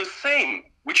do the same,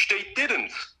 which they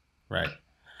didn't. Right.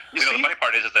 You know, the funny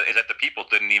part is that the people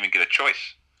didn't even get a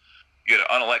choice. You had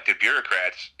unelected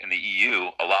bureaucrats in the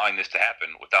EU allowing this to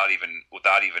happen without even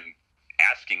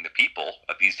asking the people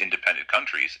of these independent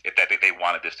countries if they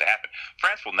wanted this to happen.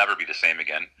 France will never be the same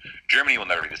again. Germany will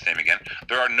never be the same again.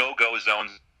 There are no-go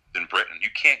zones in Britain.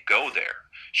 You can't go there.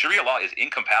 Sharia law is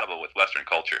incompatible with Western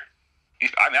culture.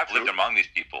 I've lived among these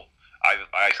people. I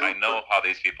know how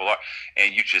these people are,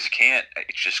 and you just can't.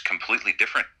 It's just completely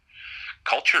different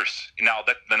cultures. Now,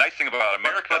 the nice thing about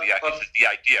America, the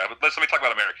idea. Let me talk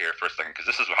about America here for a second, because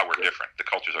this is how we're different. The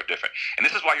cultures are different, and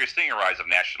this is why you're seeing a rise of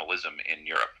nationalism in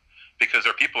Europe. Because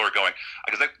there are people who are going,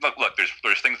 because look,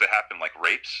 there's things that happen like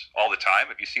rapes all the time.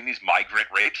 Have you seen these migrant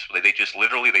rapes? They just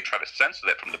literally try to censor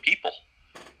that from the people.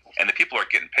 and the people are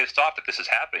getting pissed off that this is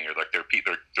happening, or like their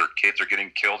kids are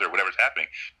getting killed, or whatever's happening,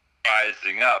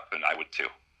 rising up, and I would too.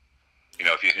 You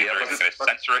know, if they're going to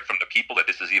censor it from the people that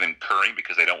this is even occurring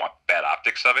because they don't want bad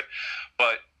optics of it.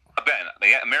 But Ben,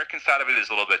 the American side of it is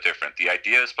a little bit different. The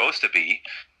idea is supposed to be,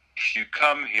 if you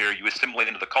come here, you assimilate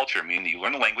into the culture, meaning you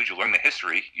learn the language, you learn the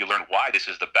history, you learn why this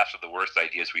is the best of the worst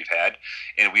ideas we've had.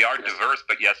 And we are diverse,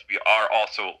 but yes, we are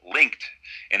also linked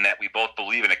in that we both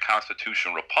believe in a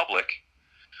constitutional republic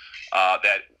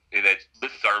that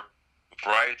lists our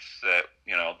rights,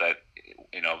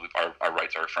 our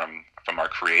rights are from our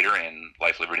Creator, and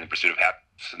life, liberty, and the pursuit of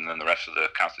happiness, and then the rest of the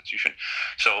Constitution.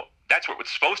 So that's what was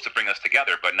supposed to bring us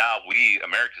together. But now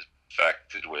America's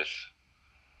infected with,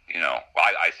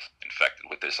 I infected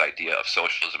with this idea of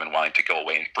socialism and wanting to go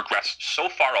away and progress so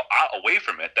far away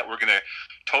from it that we're going to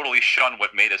totally shun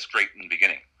what made us great in the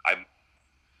beginning. And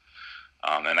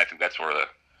I think that's where you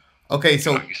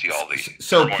see all the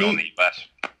turmoil in the U.S.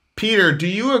 Peter, do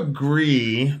you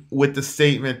agree with the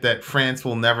statement that France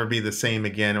will never be the same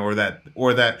again, or that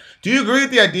do you agree with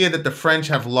the idea that the French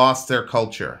have lost their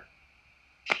culture?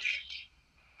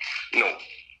 No,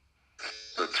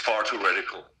 that's far too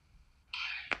radical.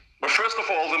 But first of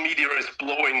all, the media is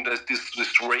blowing this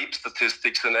rape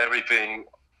statistics and everything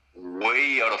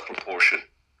way out of proportion,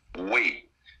 way.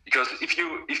 Because if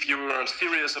you're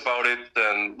serious about it,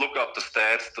 then look up the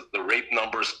stats. That the rape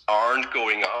numbers aren't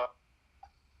going up.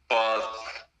 But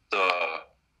the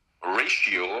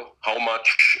ratio, how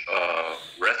much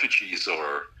refugees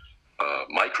or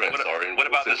migrants are in... What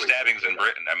about the stabbings in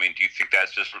Britain? I mean, do you think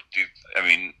that's just... how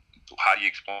do you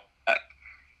explain that?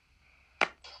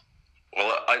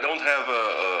 Well, I don't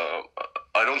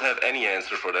have any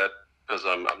answer for that, because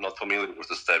I'm not familiar with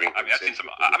the stabbing. I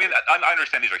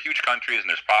understand these are huge countries, and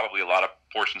there's probably a lot of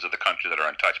portions of the country that are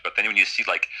untouched. But then when you see,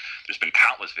 like, there's been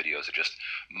countless videos of just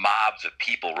mobs of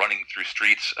people running through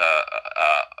streets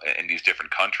in these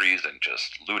different countries and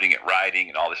just looting and rioting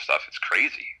and all this stuff. It's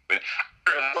crazy. But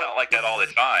it's not like that all the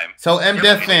time. So,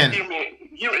 MDev fan. Hear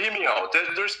me out.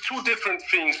 There's two different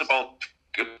things about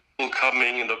people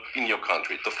coming in your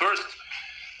country. The first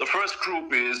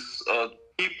group is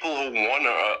people who want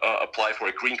to apply for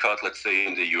a green card, let's say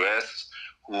in the US,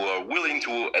 who are willing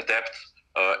to adapt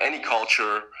any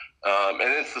culture, and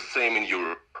it's the same in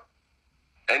Europe.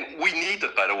 And we need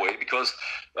it, by the way, because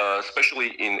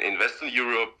especially in Western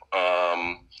Europe,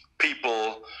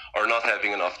 people are not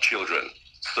having enough children.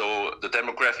 So the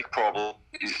demographic problem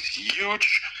is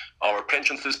huge. Our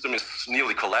pension system is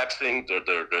nearly collapsing.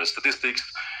 The statistics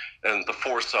and the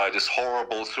foresight is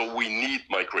horrible. So we need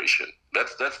migration.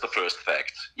 That's the first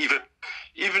fact. Even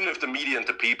if the media and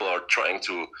the people are trying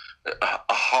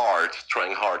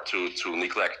hard to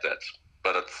neglect that.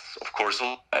 But it's, of course, a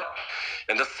lie.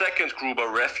 And the second group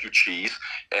are refugees,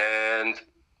 and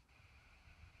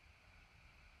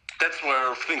that's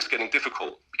where things getting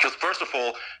difficult. Because first of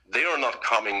all, they are not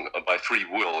coming by free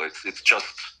will. It's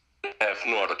just they have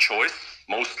no other choice,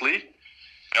 mostly.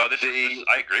 No,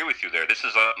 I agree with you there. This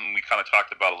is we kind of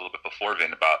talked about a little bit before,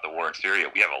 Vin, about the war in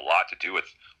Syria. We have a lot to do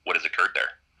with what has occurred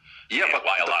there. Yeah, and but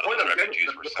why a lot of the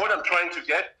refugees were the point I'm trying to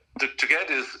get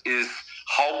is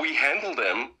how we handle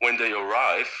them when they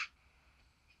arrive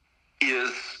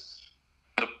is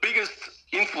the biggest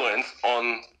influence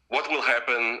on what will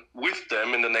happen with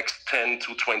them in the next 10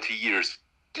 to 20 years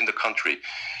in the country.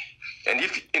 And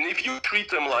if you treat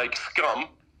them like scum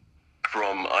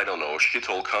from, I don't know,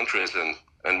 shithole countries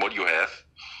and what you have,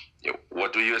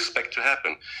 what do you expect to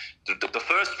happen? The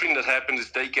first thing that happens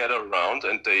is they gather around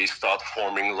and they start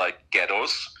forming like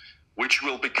ghettos, which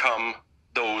will become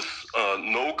those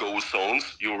no-go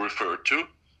zones you referred to.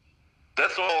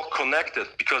 That's all connected,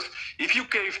 because if you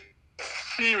gave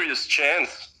serious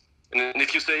chance, and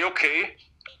if you say, okay,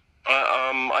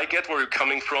 I get where you're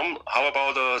coming from, how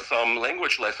about some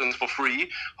language lessons for free,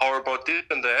 how about this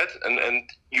and that, and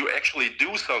you actually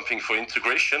do something for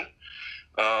integration,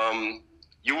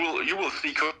 you will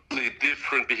see completely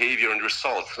different behavior and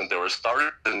results. And there are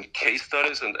studies and case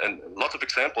studies and lots of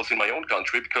examples in my own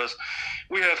country, because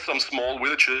we have some small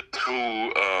villages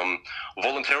who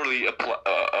voluntarily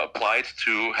applied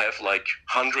to have like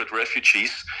 100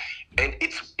 refugees, and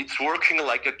it's working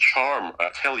like a charm, I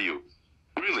tell you,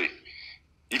 really.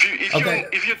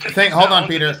 If you take hold on,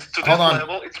 Peter. To that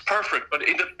level, it's perfect. But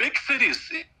in the big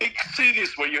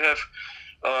cities where you have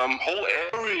whole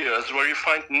areas where you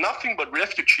find nothing but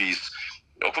refugees,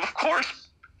 of course,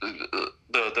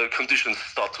 the conditions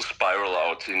start to spiral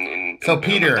out in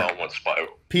a downward spiral.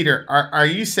 Peter, are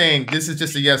you saying, this is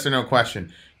just a yes or no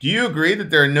question, do you agree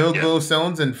that there are no-go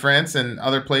zones in France and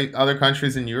other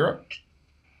countries in Europe?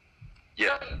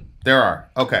 Yeah. There are.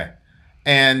 Okay.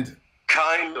 And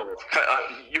kind of.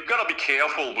 You've got to be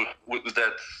careful with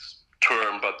that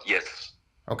term, but yes.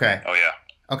 okay. Oh yeah.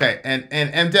 Okay. And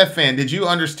MDef fan, did you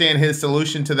understand his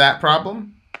solution to that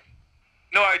problem?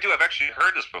 No, I do. I've actually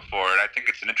heard this before, and I think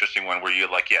it's an interesting one where you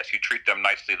like, yes, you treat them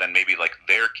nicely, then maybe like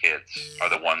their kids are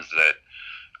the ones that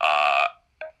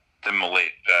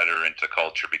assimilate better into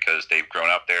culture because they've grown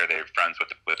up there, they're friends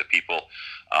with the people.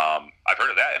 I've heard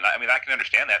of that, and I mean I can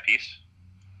understand that piece.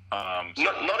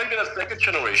 Not even a second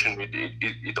generation.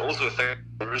 It also affects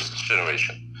the first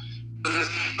generation.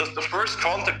 The first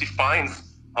contact defines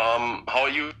how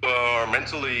you are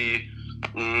mentally.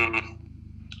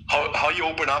 How you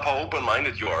open up, how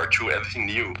open-minded you are to everything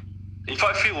new. If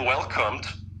I feel welcomed,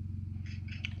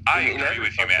 I agree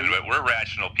with you, man. But we're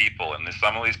rational people, and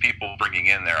some of these people bringing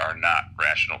in there are not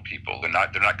rational people. They're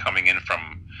not coming in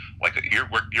from like you're.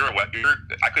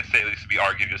 I could say this to be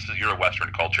argued. You're a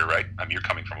Western culture, right? I mean, you're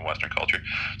coming from a Western culture,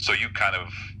 so you kind of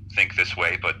think this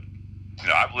way. But you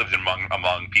know, I've lived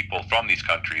among people from these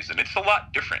countries, and it's a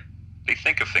lot different. They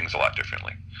think of things a lot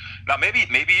differently. Now, maybe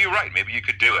you're right. Maybe you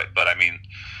could do it, but I mean,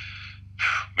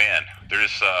 man,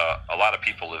 there's a lot of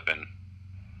people have been.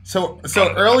 So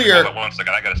earlier. Hold on 1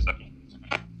 second, I gotta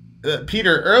step.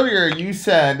 Peter, earlier you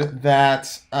said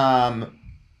that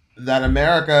that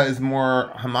America is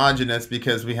more homogenous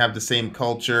because we have the same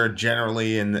culture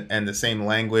generally and the same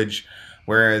language,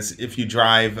 whereas if you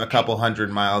drive a couple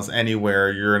hundred miles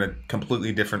anywhere, you're in a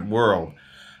completely different world.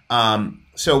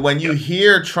 So when you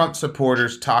hear Trump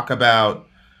supporters talk about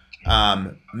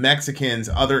Mexicans,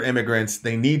 other immigrants,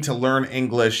 they need to learn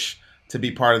English to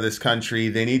be part of this country.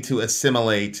 They need to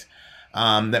assimilate.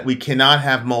 That we cannot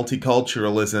have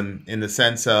multiculturalism in the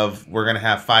sense of we're going to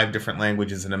have 5 different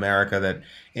languages in America, that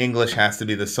English has to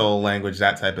be the sole language,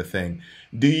 that type of thing.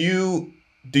 Do you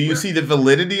see the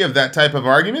validity of that type of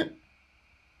argument?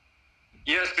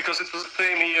 Yes, because it's the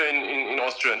same here in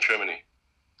Austria and Germany.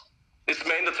 It's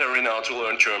mandatory now to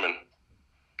learn German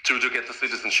to get the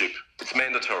citizenship. It's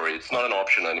mandatory. It's not an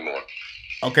option anymore.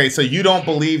 Okay, so you don't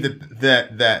believe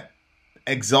that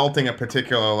exalting a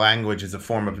particular language is a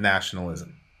form of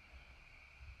nationalism?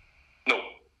 No.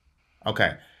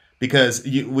 Okay, because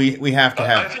we have to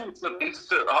have. I think it's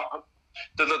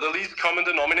the least common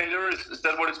denominator. Is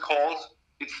that what it's called?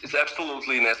 It's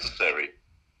absolutely necessary.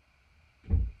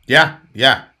 Yeah.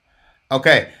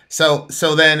 Okay, so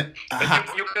then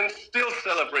you can still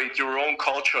celebrate your own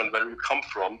culture and where you come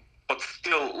from, but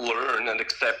still learn and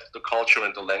accept the culture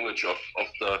and the language of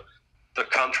the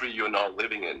country you're now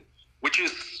living in, which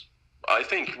is, I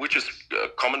think,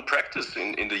 common practice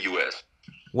in the U.S.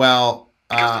 Well,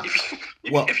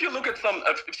 if you look at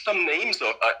some names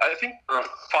of, I think there are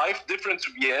 5 different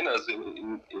Viennas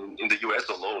in the U.S.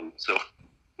 alone. So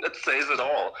that says it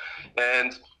all.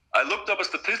 And I looked up a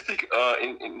statistic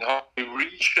in how many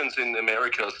regions in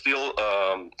America are still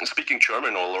speaking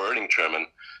German or learning German,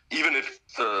 even if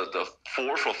the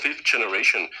 4th or 5th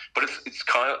generation. But it's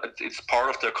part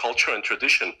of their culture and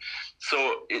tradition.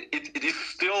 So it is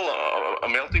still a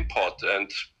melting pot, and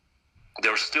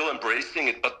they're still embracing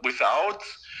it, but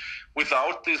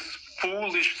without this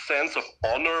foolish sense of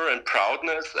honor and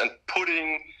proudness and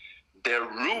putting their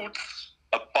roots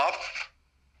above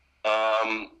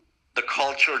the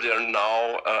culture they're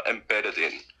now embedded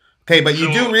in. Okay, but you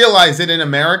do realize that in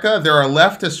America, there are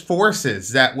leftist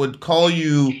forces that would call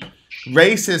you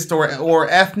racist or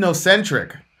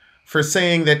ethnocentric for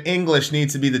saying that English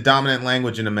needs to be the dominant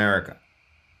language in America.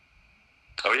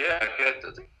 Oh, yeah.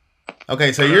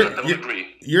 Okay, so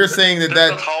you're saying that's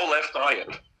not how left I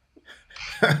am.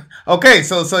 Okay,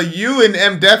 so you and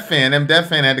MDef fan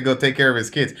had to go take care of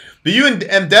his kids. But you and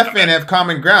MDef fan have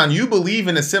common ground. You believe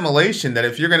in assimilation, that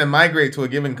if you're going to migrate to a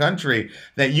given country,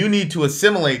 that you need to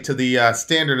assimilate to the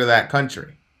standard of that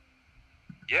country.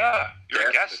 Yeah, you're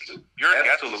a guest. You're a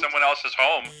guest in someone else's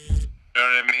home. You know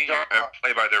what I mean? You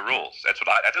play by their rules. That's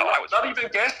how I was. Not even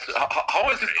guess. How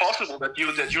is it possible that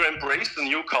you embrace the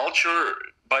new culture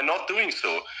by not doing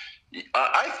so?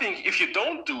 I think if you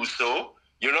don't do so,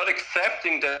 you're not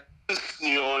accepting that this is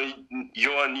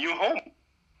your new home.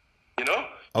 You know?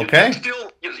 Okay.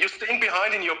 You're staying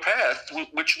behind in your past,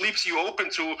 which leaves you open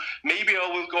to maybe I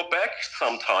will go back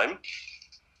sometime.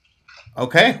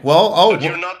 Okay. Well, but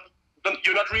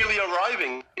you're not really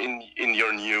arriving in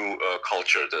your new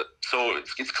culture. So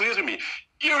it's clear to me.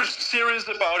 you're serious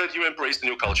about it, you embrace the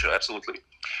new culture. Absolutely.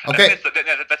 Okay.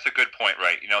 That's a good point,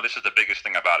 right? You know, this is the biggest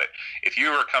thing about it. If you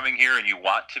are coming here and you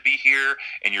want to be here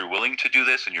and you're willing to do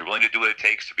this and you're willing to do what it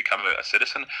takes to become a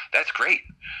citizen, that's great.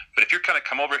 But if you're going to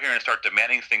come over here and start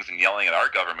demanding things and yelling at our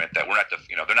government that we're not,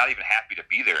 they're not even happy to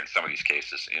be there in some of these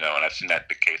cases, and I've seen that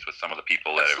the case with some of the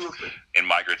people that have, in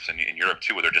migrants in Europe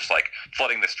too, where they're just like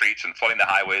flooding the streets and flooding the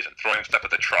highways and throwing stuff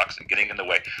at the trucks and getting in the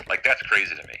way. Like, that's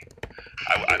crazy to me.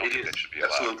 I don't think that should be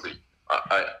allowed. Absolutely.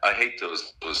 I hate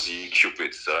those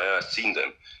cupids. I've seen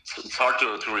them. It's hard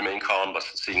to remain calm, but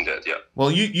seeing that, yeah.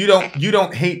 Well, you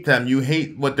don't hate them. You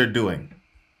hate what they're doing.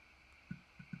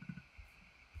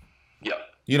 Yeah.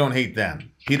 You don't hate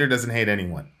them. Peter doesn't hate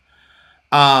anyone.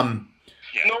 No.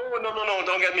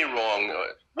 Don't get me wrong.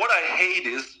 What I hate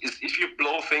is if you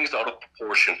blow things out of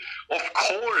proportion. Of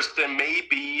course, there may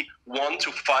be 1 to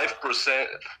 5%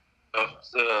 of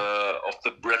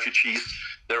the refugees.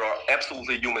 There are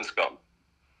absolutely human scum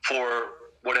for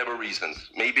whatever reasons.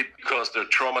 Maybe because they're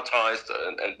traumatized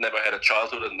and never had a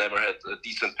childhood and never had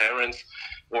decent parents,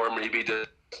 or maybe they're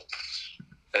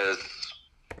as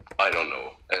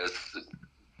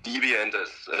deviant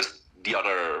as the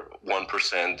other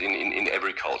 1% in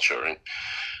every culture. And,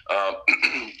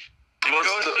 it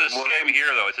goes to the same here,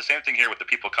 though. It's the same thing here with the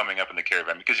people coming up in the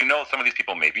caravan, because some of these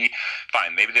people may be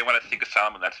fine. Maybe they want to seek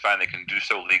asylum, and that's fine. They can do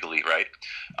so legally, right?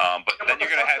 But then you're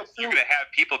going to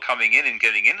have people coming in and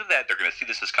getting into that. They're going to see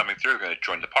this is coming through. They're going to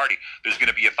join the party. There's going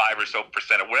to be a 5% or so,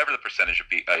 or whatever the percentage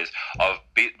is of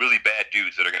really bad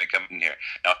dudes that are going to come in here.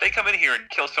 Now, if they come in here and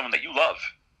kill someone that you love,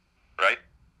 right?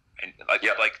 And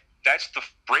like that's the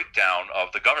breakdown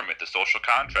of the government, the social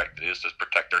contract that is to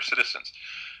protect our citizens,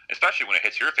 especially when it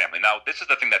hits your family. Now, this is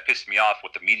the thing that pissed me off,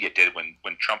 what the media did when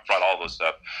Trump brought all those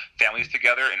families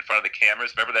together in front of the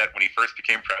cameras. Remember that when he first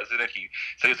became president, he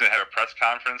said he was going to have a press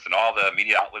conference, and all the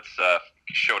media outlets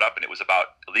showed up, and it was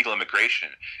about illegal immigration,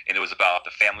 and it was about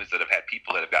the families that have had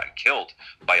people that have gotten killed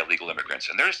by illegal immigrants.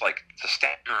 And there's it's a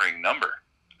staggering number.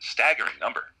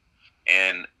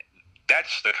 And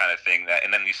that's the kind of thing that,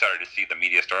 and then you started to see the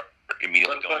media start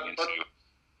immediately going into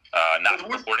not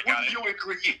reporting on it.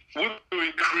 Would you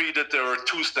agree that there are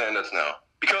two standards now?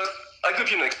 Because I'll give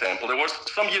you an example. There was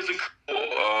some years ago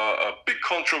a big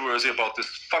controversy about this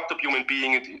fucked up human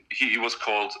being. He was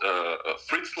called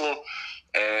Fritzl,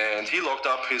 and he locked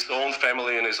up his own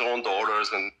family and his own daughters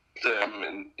and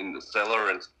them in the cellar.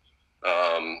 And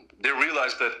they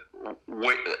realized that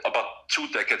about 2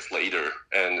 decades later,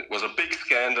 and it was a big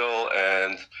scandal,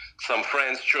 and some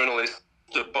French journalists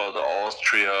about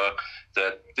Austria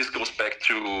that this goes back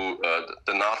to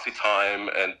the Nazi time,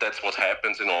 and that's what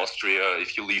happens in Austria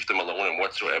if you leave them alone and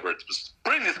whatsoever. It was a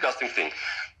pretty disgusting thing.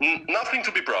 Nothing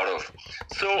to be proud of.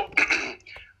 So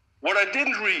what I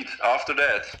didn't read after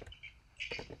that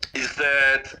is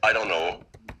that, I don't know,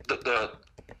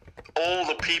 all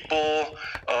the people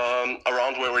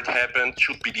around where it happened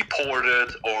should be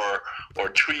deported or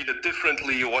treated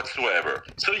differently whatsoever.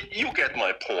 So you get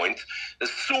my point. As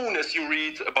soon as you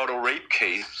read about a rape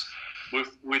case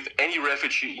with any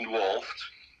refugee involved,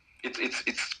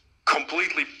 it's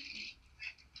completely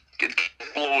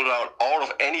blown out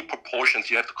of any proportions.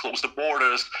 You have to close the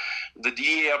borders, the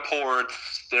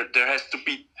airports. There has to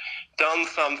be done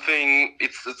something.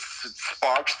 It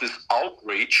sparks this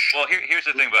outrage. Well, here's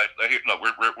the thing, but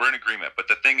we're in agreement. But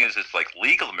the thing is, it's like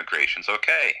legal immigration's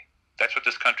okay. That's what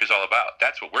this country's all about.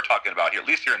 That's what we're talking about here, at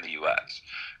least here in the U.S.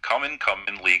 Come in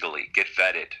legally. Get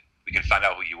vetted. We can find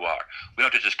out who you are. We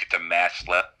don't just get to mass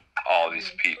let all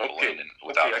these people in and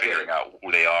without figuring out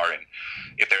who they are and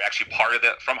if they're actually part of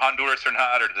from Honduras or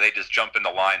not, or do they just jump in the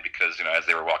line because as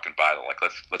they were walking by, they're like,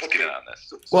 let's get in on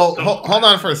this. Well, hold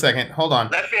on for a second. Hold on.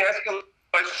 Let me ask a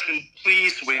question,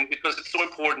 please, Win, because it's so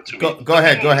important to me. Go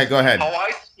ahead. How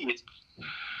I see it,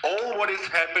 all what is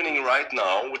happening right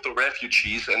now with the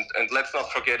refugees, and let's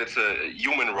not forget it's a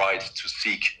human right to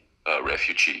seek a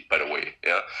refugee, by the way.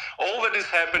 Yeah, all that is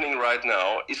happening right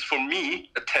now is, for me,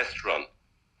 a test run.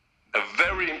 A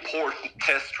very important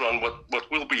test run,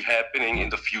 what will be happening in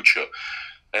the future.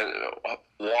 And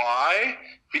why?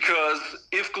 Because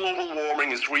if global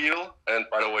warming is real, and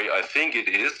by the way, I think it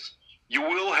is, you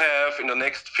will have in the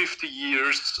next 50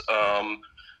 years,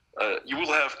 you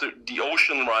will have the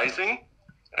ocean rising.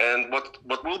 And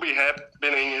what will be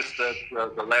happening is that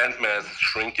the land mass is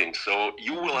shrinking. So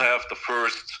you will have the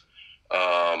first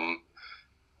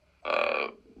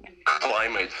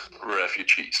climate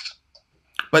refugees.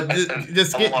 But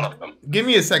just give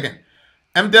me a second.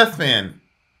 I'm Death Fan.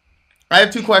 I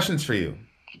have 2 questions for you.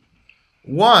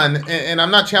 One, and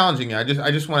I'm not challenging you. I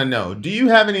just want to know: do you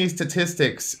have any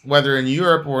statistics, whether in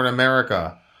Europe or in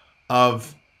America,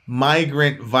 of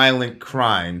migrant violent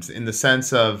crimes in the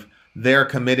sense of they're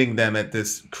committing them at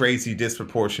this crazy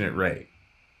disproportionate rate?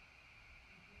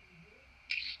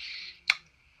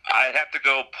 I'd have to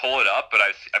go pull it up, but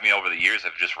I mean, over the years,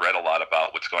 I've just read a lot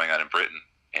about what's going on in Britain,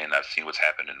 and I've seen what's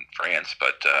happened in France,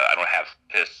 but I don't have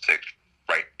statistics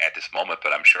right at this moment,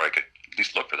 but I'm sure I could at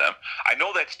least look for them. I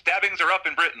know that stabbings are up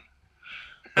in Britain.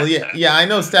 Well, yeah, I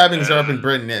know stabbings are up in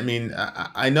Britain. I mean,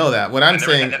 I know that. What I'm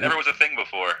saying, that never was a thing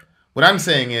before. What I'm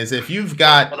saying is, if you've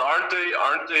got, but aren't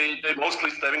they mostly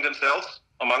stabbing themselves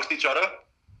amongst each other?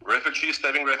 Refugees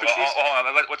stabbing refugees.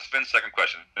 What's Finn's second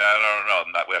question? I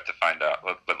don't know. We have to find out.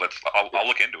 But I'll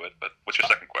look into it. But what's your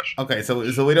second question? Okay,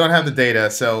 so we don't have the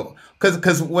data. So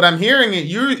because what I'm hearing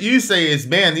you say is,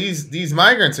 man, these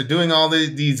migrants are doing all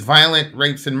these violent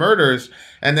rapes and murders,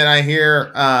 and then I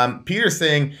hear Peter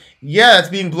saying, yeah, it's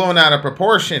being blown out of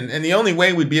proportion, and the only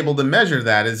way we'd be able to measure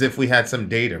that is if we had some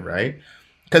data, right?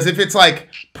 Because if it's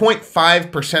like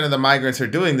 0.5% of the migrants are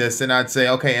doing this, then I'd say,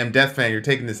 okay, Death Fan, you're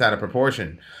taking this out of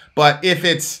proportion. But if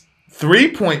it's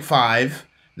 3.5,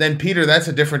 then Peter, that's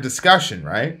a different discussion,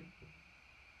 right?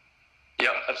 Yeah,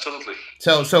 absolutely.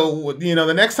 So you know,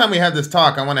 the next time we have this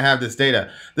talk, I want to have this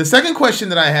data. The second question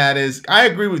that I had is, I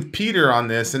agree with Peter on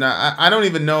this, and I don't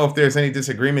even know if there's any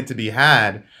disagreement to be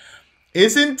had.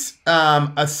 Isn't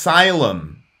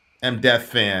asylum, Death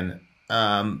Fan,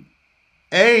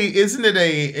 isn't it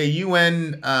a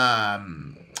UN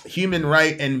human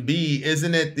right, and B,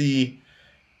 isn't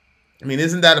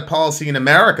that a policy in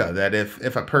America that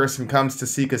if a person comes to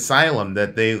seek asylum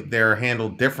that they're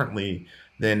handled differently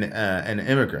than an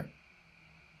immigrant?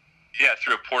 Yeah,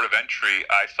 through a port of entry.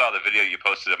 I saw the video you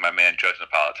posted of my man Judge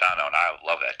Napolitano, and I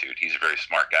love that dude. He's a very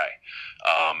smart guy.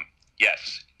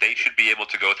 Yes, they should be able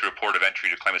to go through a port of entry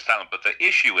to claim asylum, but the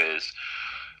issue is,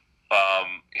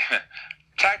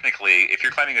 technically, if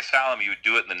you're claiming asylum, you would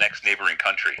do it in the next neighboring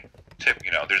country.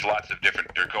 You know, there's lots of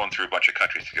different. They're going through a bunch of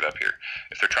countries to get up here.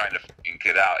 If they're trying to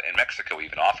get out, and Mexico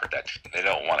even offered that, they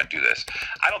don't want to do this.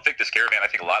 I don't think this caravan. I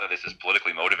think a lot of this is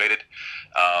politically motivated.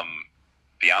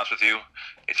 Be honest with you,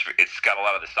 it's got a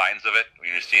lot of the signs of it.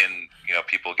 You're seeing, you know,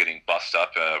 people getting bussed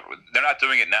up. They're not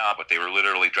doing it now, but they were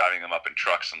literally driving them up in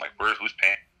trucks and like, who's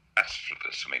paying for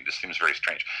this? I mean, this seems very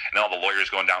strange. And then all the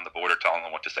lawyers going down the border telling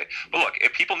them what to say. But look,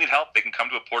 if people need help, they can come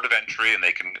to a port of entry and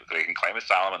they can claim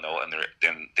asylum, and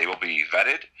then they will be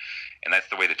vetted, and that's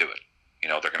the way to do it. You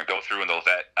know, they're going to go through and they'll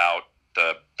vet out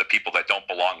the people that don't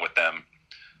belong with them,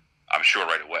 I'm sure,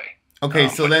 right away. Okay,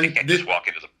 so then they can't just walk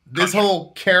into the this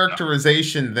whole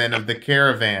characterization then of the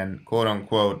caravan, quote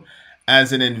unquote,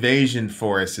 as an invasion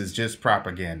force is just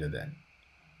propaganda then.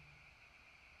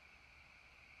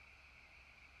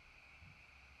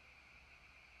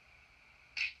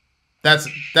 That's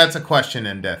a question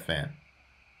in Death Fan.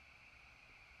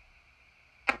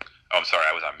 Oh, I'm sorry,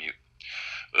 I was on mute.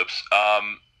 Oops.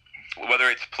 Whether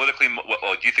it's politically,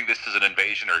 well, do you think this is an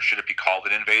invasion, or should it be called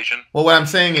an invasion? Well, what I'm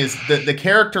saying is the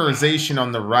characterization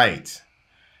on the right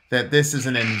that this is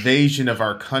an invasion of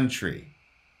our country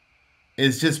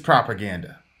is just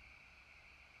propaganda.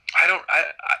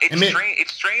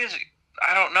 It's strange.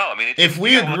 I don't know. I mean, if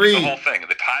we agree, the whole thing,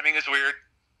 the timing is weird.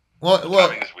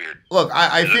 Timing is weird. Look,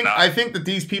 I think that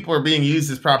these people are being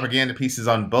used as propaganda pieces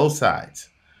on both sides.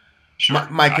 Sure,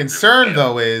 my concern,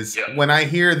 though, is when I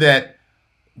hear that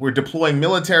we're deploying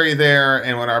military there,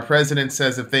 and when our president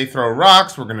says if they throw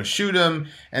rocks, we're going to shoot them,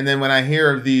 and then when I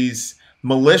hear of these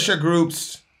militia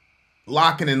groups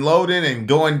locking and loading and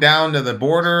going down to the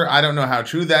border, I don't know how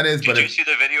true that is. Did you see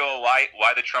the video of why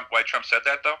Trump said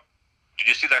that, though? Did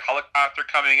you see that helicopter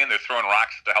coming in? They're throwing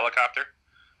rocks at the helicopter.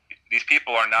 These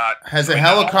people are not. Has a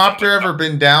helicopter ever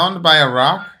been downed by a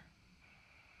rock?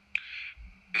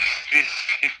 These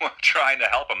people are trying to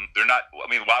help them. They're not. I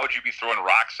mean, why would you be throwing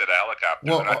rocks at a helicopter?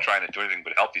 They're not trying to do anything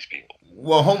but help these people.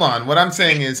 Well, hold on. What I'm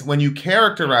saying is, when you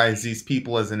characterize these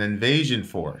people as an invasion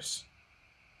force,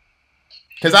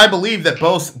 because I believe that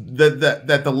both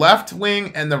that the left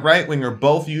wing and the right wing are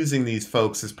both using these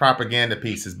folks as propaganda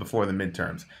pieces before the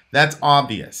midterms. That's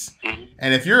obvious. Mm-hmm.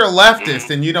 And if you're a leftist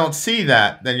and you don't see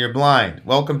that, then you're blind.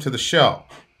 Welcome to the show.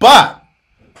 But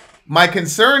my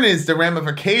concern is the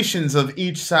ramifications of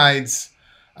each side's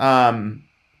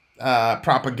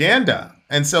propaganda.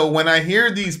 And so when I hear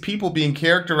these people being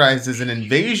characterized as an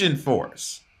invasion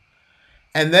force,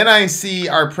 and then I see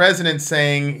our president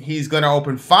saying he's going to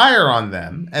open fire on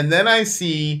them, and then I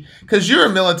see, because you're a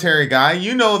military guy,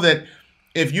 you know that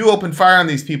if you open fire on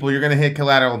these people, you're going to hit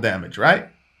collateral damage, right?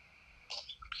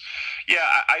 Yeah,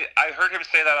 I heard him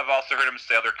say that. I've also heard him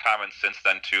say other comments since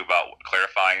then, too, about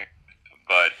clarifying.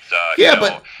 But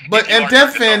but and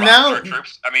Death Fan now,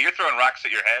 troops, I mean, you're throwing rocks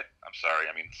at your head. I'm sorry.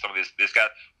 I mean, some of these guys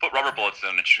put rubber bullets in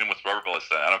and shoot them with rubber bullets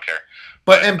in. I don't care.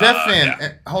 But MDef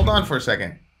fan, hold on for a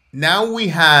second. Now we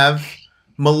have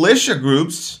militia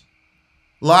groups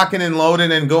locking and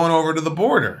loading and going over to the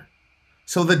border.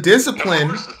 So the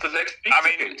discipline.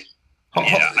 I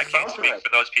can't speak for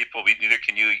those people. Neither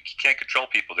can you. You can't control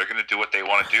people. They're going to do what they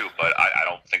want to do. But I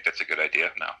don't think that's a good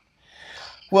idea. No.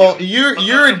 Well,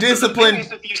 you're a discipline.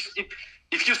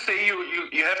 If you say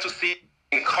you have to see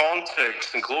in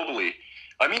context and globally,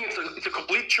 I mean it's a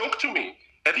complete joke to me.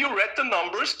 Have you read the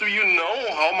numbers? Do you know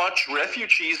how much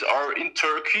refugees are in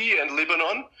Turkey and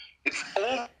Lebanon? It's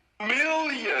over a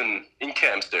million in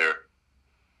camps there.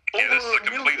 Yeah, this is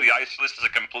a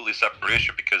completely separate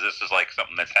issue because this is like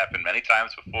something that's happened many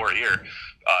times before here.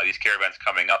 These caravans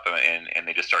coming up and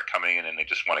they just start coming in and they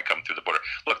just want to come through the border.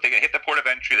 Look, they can hit the port of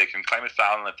entry. They can claim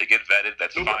asylum. If they get vetted,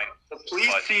 that's fine. But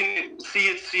please see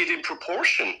it in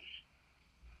proportion.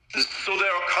 So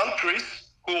there are countries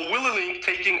who are willingly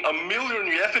taking 1 million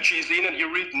refugees in, and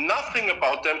you read nothing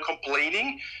about them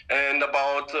complaining and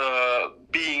about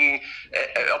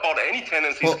about any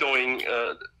tendencies going.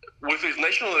 With his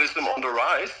nationalism on the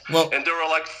rise, and there are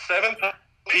like 7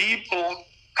 people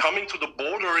coming to the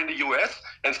border in the U.S.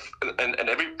 and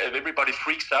everybody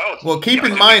freaks out. Well, keep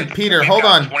in mind, Peter, hold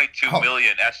on. 22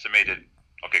 million estimated.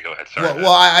 Okay, go ahead. Sorry.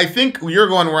 Well, I think you're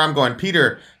going where I'm going,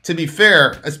 Peter. To be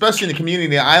fair, especially in the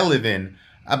community I live in,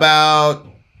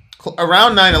 around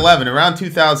 9/11, around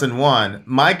 2001,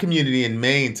 my community in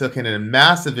Maine took in a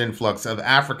massive influx of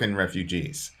African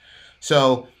refugees.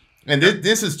 So. And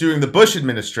this is during the Bush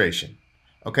administration,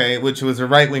 okay, which was a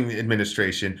right-wing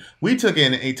administration. We took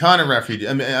in a ton of refugees.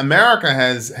 I mean, America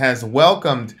has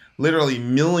welcomed literally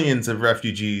millions of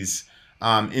refugees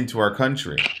into our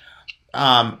country.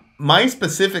 My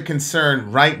specific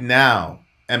concern right now,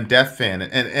 MDef fan,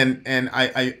 and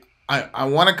I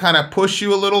want to kind of push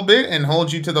you a little bit and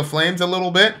hold you to the flames a little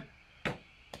bit.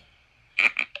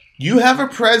 You have a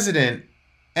president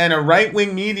and a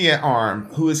right-wing media arm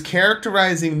who is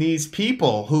characterizing these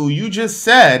people who you just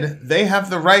said they have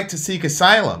the right to seek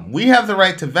asylum. We have the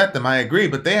right to vet them, I agree,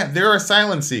 but they're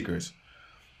asylum seekers.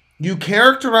 You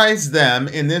characterize them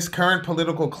in this current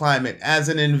political climate as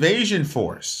an invasion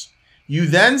force. You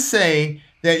then say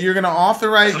that you're going to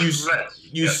authorize,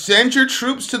 you send your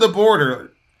troops to the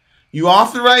border, you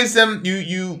authorize them,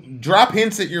 you drop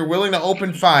hints that you're willing to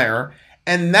open fire,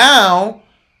 and now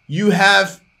you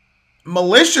have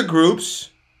militia groups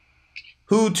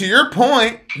who, to your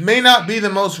point, may not be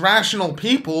the most rational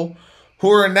people who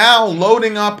are now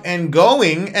loading up and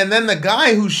going. And then the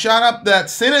guy who shot up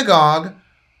that synagogue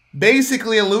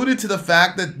basically alluded to the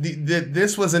fact that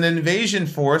this was an invasion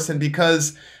force. And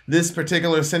because this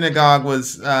particular synagogue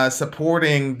was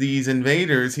supporting these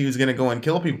invaders, he was going to go and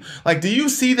kill people. Like, do you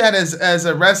see that as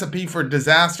a recipe for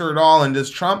disaster at all? And does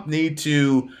Trump need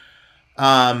to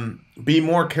be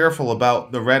more careful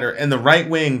about the rhetoric, and the right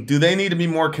wing, do they need to be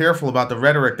more careful about the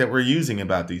rhetoric that we're using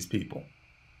about these people?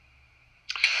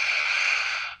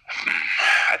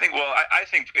 I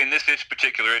think in this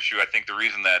particular issue, I think the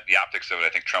reason that the optics of it, I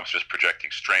think Trump's just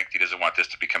projecting strength. He doesn't want this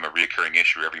to become a reoccurring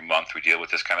issue every month. We deal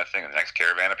with this kind of thing. The next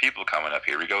caravan of people coming up,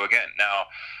 here we go again. Now,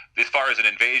 as far as an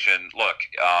invasion, look,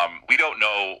 we don't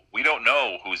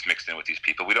know who's mixed in with these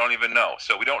people. We don't even know.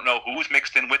 So we don't know who's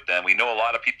mixed in with them. We know a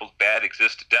lot of people bad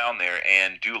exist down there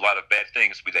and do a lot of bad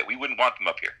things that we wouldn't want them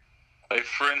up here. Like,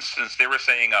 for instance, they were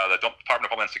saying, the Department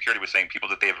of Homeland Security was saying people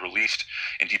that they have released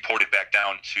and deported back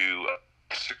down to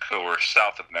Mexico or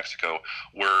south of Mexico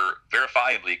were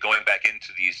verifiably going back into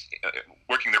these,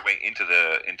 working their way into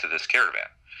this caravan.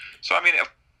 So I mean,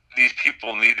 these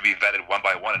people need to be vetted one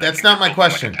by one. That's not my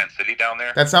question. Like a tent city down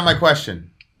there. That's not my question.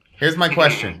 Here's my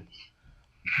question: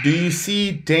 do you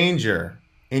see danger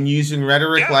in using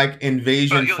rhetoric like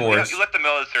invasion force? You let the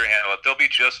military handle it; they'll be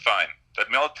just fine. The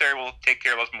military will take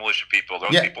care of those militia people.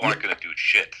 Those people aren't going to do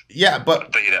shit. Yeah, but I'll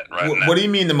tell you that right now. What do you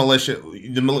mean the militia?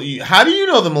 How do you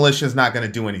know the militia is not going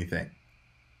to do anything?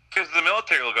 Because the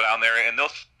military will go down there and they'll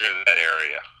secure that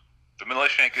area. The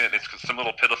militia ain't going to. It's some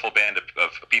little pitiful band of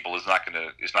people is not going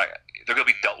to. It's not. They're going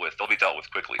to be dealt with. They'll be dealt with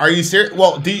quickly. Are you serious?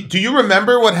 Well, do you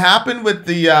remember what happened with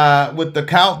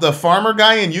the farmer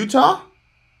guy in Utah?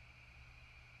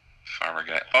 Farmer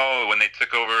guy. Oh, when they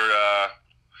took over.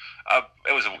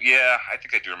 It was I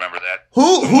think I do remember that.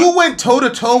 Who went toe to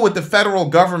toe with the federal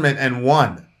government and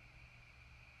won?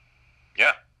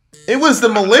 Yeah, it was the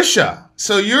militia.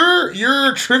 So your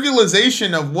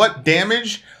trivialization of what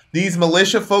damage these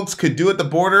militia folks could do at the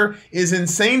border is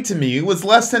insane to me. It was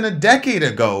less than a decade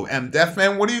ago. MDef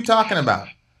man, what are you talking about?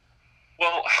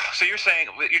 Well, so you're saying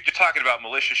you're talking about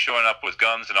militias showing up with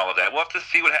guns and all of that. We'll have to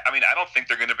see what. I mean, I don't think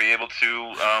they're going to be able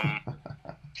to,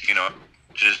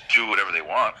 just do whatever they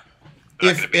want.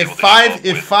 If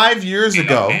 5 years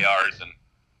ago,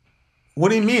 what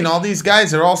do you mean? All these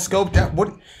guys are all scoped out.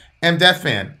 What? I'm Death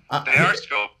Fan. They are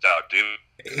scoped out, dude.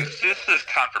 This is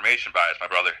confirmation bias, my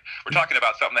brother. We're talking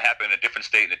about something that happened in a different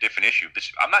state and a different issue.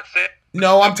 I'm not saying.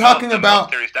 No, I'm talking about.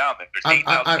 Military's down there. There's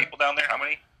 8,000 people down there. How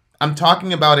many? I'm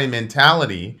talking about a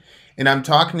mentality, and I'm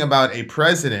talking about a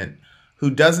president who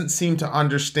doesn't seem to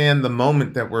understand the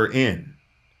moment that we're in.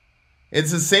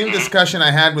 It's the same discussion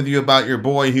I had with you about your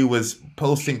boy who was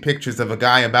posting pictures of a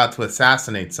guy about to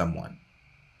assassinate someone.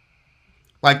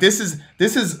 Like this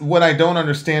is what I don't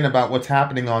understand about what's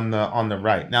happening on the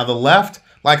right. Now the left,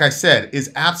 like I said,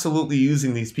 is absolutely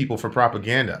using these people for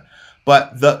propaganda.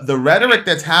 But the rhetoric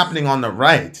that's happening on the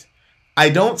right, I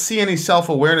don't see any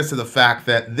self-awareness of the fact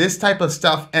that this type of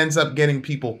stuff ends up getting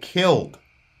people killed.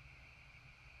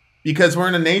 Because we're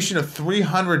in a nation of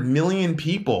 300 million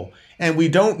people, and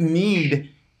we only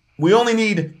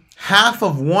need half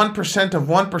of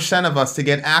 1% of us to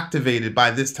get activated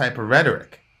by this type of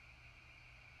rhetoric.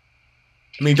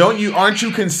 I mean, aren't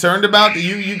you concerned about that?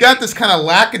 You got this kind of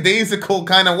lackadaisical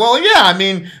kind of, well, yeah, I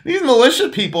mean, these militia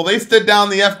people, they stood down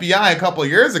the FBI a couple of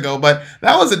years ago, but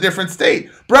that was a different state.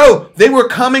 Bro, they were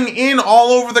coming in all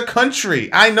over the country.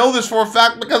 I know this for a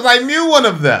fact because I knew one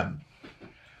of them.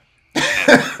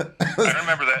 I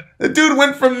remember that. The dude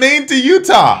went from Maine to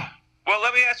Utah. Well,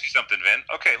 let me ask you something, Vin.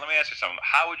 Okay, let me ask you something.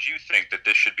 How would you think that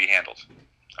this should be handled?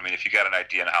 I mean, if you got an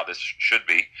idea on how this should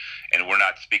be, and we're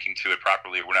not speaking to it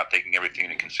properly, we're not taking everything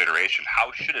into consideration, how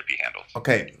should it be handled?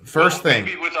 Okay, first thing.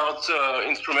 Maybe without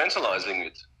instrumentalizing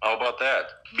it. How about that?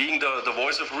 Being the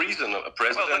voice of reason, a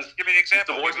president. Well, let's give me an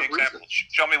example. The voice of reason.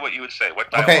 Show me what you would say. What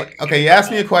okay. You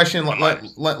asked me a question.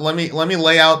 Let me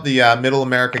lay out the Middle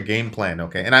America game plan.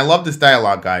 Okay, and I love this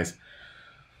dialogue, guys.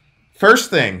 First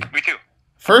thing. Me too.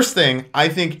 First thing, I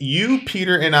think you,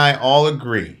 Peter, and I all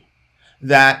agree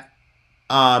that.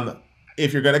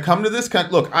 If you're going to come to this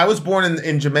country, look, I was born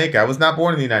in Jamaica. I was not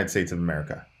born in the United States of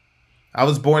America. I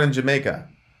was born in Jamaica.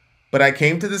 But I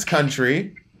came to this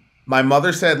country. My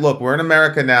mother said, look, we're in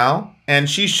America now. And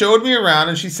she showed me around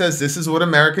and she says, this is what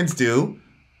Americans do.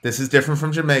 This is different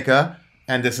from Jamaica.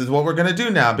 And this is what we're going to do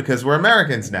now because we're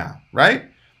Americans now, right?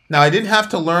 Now, I didn't have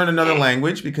to learn another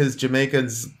language because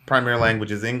Jamaica's primary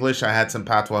language is English. I had some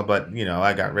patois, but,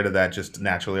 I got rid of that just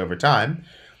naturally over time.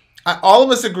 All of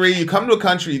us agree, you come to a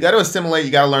country, you got to assimilate, you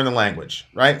got to learn the language,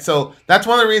 right? So that's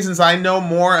one of the reasons I know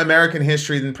more American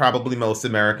history than probably most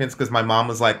Americans, because my mom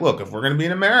was like, look, if we're going to be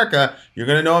in America, you're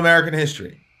going to know American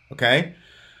history, okay?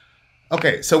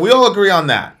 Okay, so we all agree on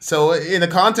that. So in the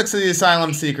context of the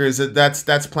asylum seekers,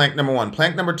 that's plank number one.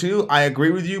 Plank number two, I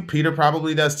agree with you, Peter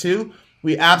probably does too.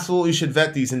 We absolutely should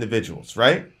vet these individuals,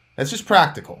 right? That's just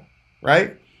practical,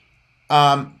 right?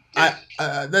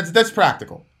 That's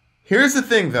practical. Here's the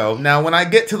thing, though. Now, when I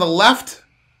get to the left,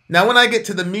 when I get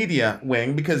to the media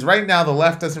wing, because right now the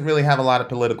left doesn't really have a lot of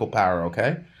political power,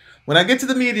 okay? When I get to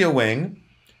the media wing,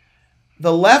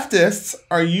 the leftists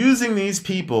are using these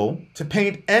people to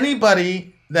paint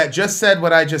anybody that just said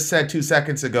what I just said 2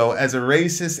 seconds ago as a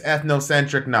racist,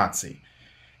 ethnocentric Nazi.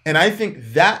 And I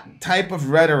think that type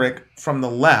of rhetoric from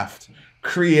the left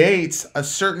creates a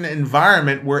certain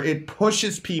environment where it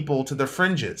pushes people to the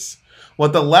fringes.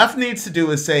 What the left needs to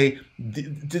do is say,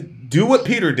 do what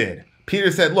Peter did. Peter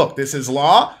said, look, this is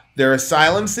law. They're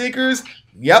asylum seekers.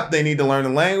 Yep, they need to learn the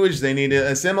language. They need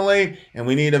to assimilate, and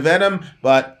we need to vet them,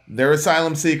 but they're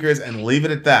asylum seekers, and leave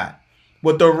it at that.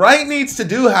 What the right needs to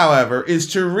do, however,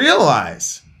 is to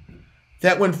realize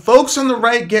that when folks on the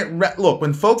right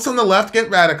when folks on the left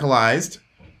get radicalized,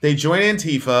 they join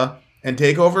Antifa and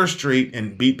take over a street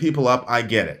and beat people up. I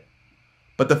get it.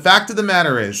 But the fact of the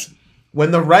matter is,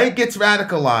 when the right gets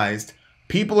radicalized,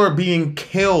 people are being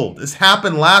killed. This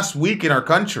happened last week in our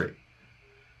country.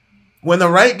 When the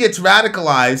right gets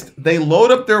radicalized, they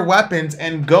load up their weapons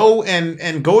and go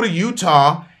to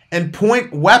Utah and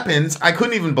point weapons. I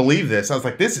couldn't even believe this. I was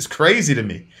like, this is crazy to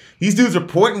me. These dudes are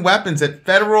pointing weapons at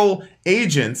federal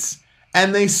agents,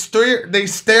 and they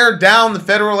stare down the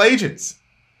federal agents.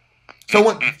 So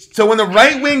when the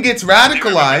right wing gets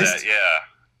radicalized,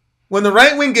 when the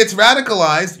right wing gets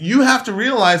radicalized, you have to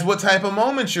realize what type of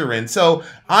moment you're in. So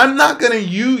I'm not going to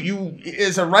you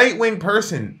as a right wing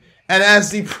person and as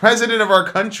the president of our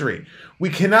country, we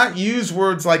cannot use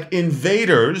words like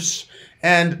invaders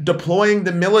and deploying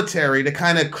the military to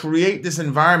kind of create this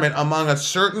environment among a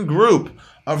certain group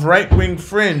of right-wing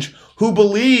fringe who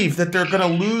believe that they're going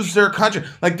to lose their country.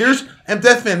 Like there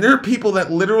are people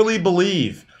that literally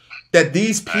believe that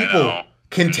these people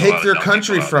can take their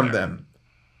country from them.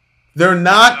 They're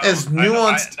not as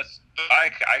nuanced. I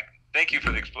thank you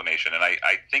for the explanation, and I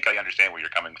think I understand where you're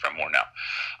coming from more now.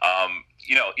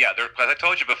 As I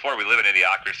told you before, we live in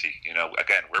idiocracy.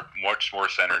 Again, we're much more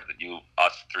centered than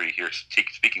us three here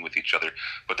speaking with each other.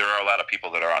 But there are a lot of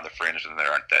people that are on the fringe and that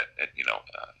aren't that,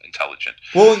 intelligent.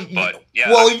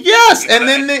 Yes. And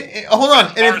then hold on.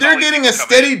 And if they're getting a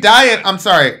steady diet, I'm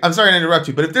sorry to interrupt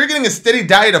you, but if they're getting a steady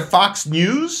diet of Fox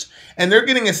News and they're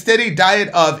getting a steady diet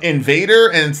of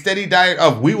Invader and steady diet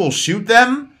of we will shoot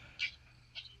them,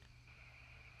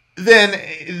 then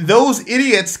those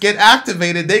idiots get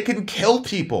activated. They can kill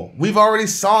people. We've already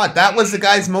saw it. That was the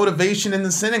guy's motivation in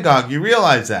the synagogue. You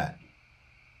realize that?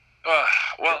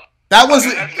 That was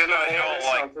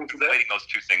conflating those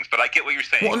two things. But I get what you're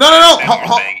saying. Well, no.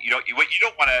 You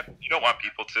don't want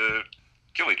people to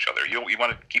kill each other. You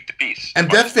want to keep the peace. And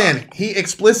Death Fan, he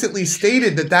explicitly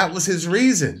stated that was his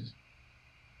reason.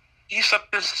 He's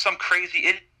some crazy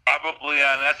idiot, probably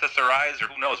on SSRIs or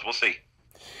who knows. We'll see.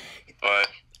 But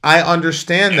I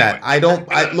understand that. I don't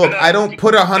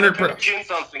put 100%.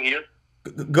 Something here.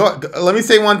 Go. Let me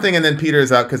say one thing, and then Peter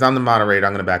is out because I'm the moderator.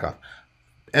 I'm going to back off.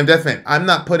 And definitely, I'm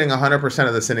not putting 100%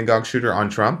 of the synagogue shooter on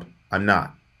Trump. I'm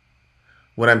not.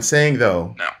 What I'm saying,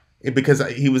 though, because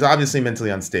he was obviously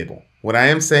mentally unstable. What I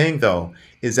am saying, though,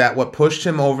 is that what pushed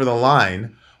him over the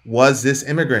line was this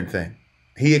immigrant thing.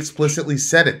 He explicitly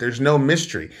said it. There's no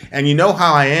mystery. And you know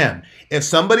how I am. If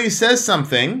somebody says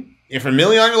something. If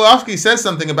Emelian Orlovsky says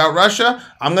something about Russia,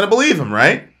 I'm going to believe him,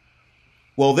 right?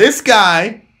 Well, this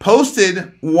guy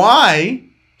posted why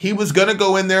he was going to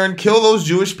go in there and kill those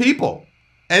Jewish people.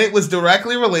 And it was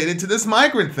directly related to this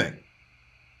migrant thing.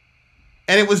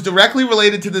 And it was directly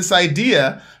related to this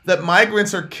idea that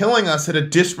migrants are killing us at a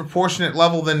disproportionate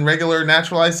level than regular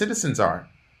naturalized citizens are.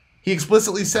 He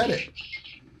explicitly said it.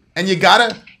 And you got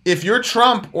to, if you're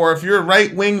Trump or if you're a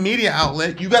right-wing media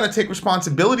outlet, you got to take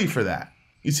responsibility for that.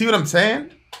 You see what I'm saying?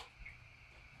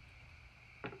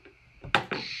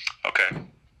 Okay.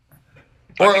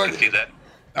 I can see that.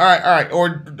 All right.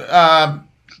 Or,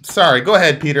 sorry. Go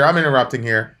ahead, Peter. I'm interrupting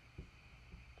here.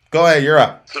 Go ahead. You're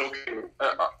up. So,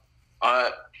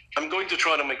 I'm going to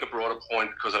try to make a broader point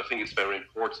because I think it's very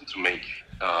important to make.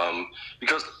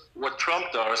 Because what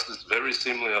Trump does is very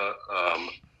similar.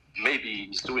 Maybe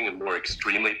he's doing it more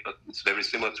extremely, but it's very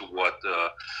similar to what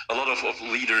a lot of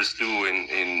leaders do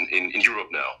in Europe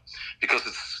now, because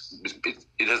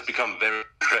it has become very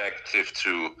attractive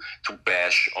to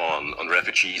bash on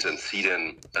refugees and see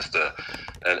them as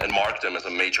and mark them as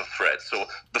a major threat. So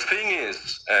the thing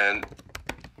is, and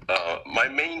my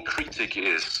main critique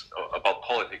is about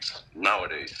politics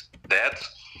nowadays, that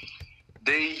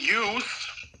they use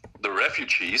the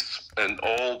refugees and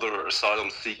all the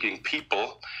asylum-seeking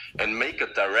people and make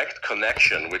a direct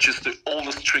connection, which is the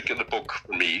oldest trick in the book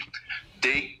for me.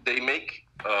 They make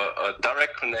a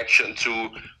direct connection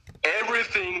to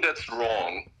everything that's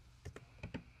wrong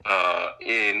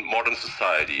in modern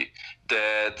society.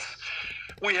 That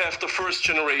we have the first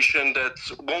generation that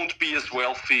won't be as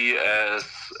wealthy as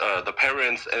the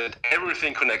parents, and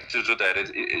everything connected to that.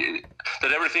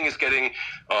 That everything is getting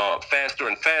faster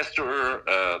and faster,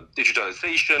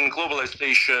 digitalization,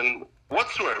 globalization,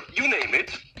 whatsoever, you name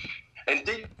it. And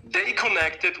they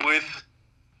connect it with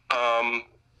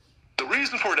the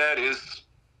reason for that is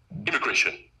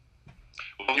immigration.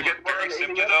 Well, you get very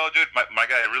simply though, dude, my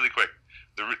guy, really quick.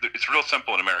 It's real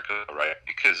simple in America, right?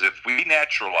 Because if we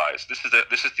naturalize, this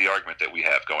is the argument that we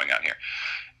have going on here.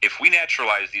 If we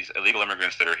naturalize these illegal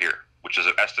immigrants that are here, which is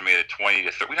an estimated 20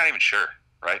 to 30, we're not even sure,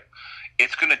 right?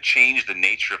 It's going to change the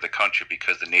nature of the country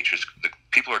because the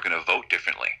people are going to vote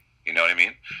differently. You know what I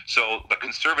mean? So the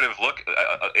conservative look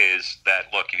is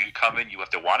that, look, if you come in, you have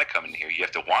to want to come in here. You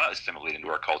have to want to assimilate into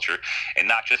our culture and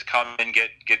not just come and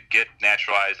get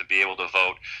naturalized and be able to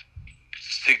vote.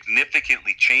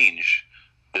 Significantly change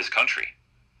this country,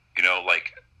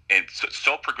 and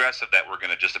so progressive that we're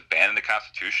going to just abandon the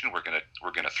Constitution. We're going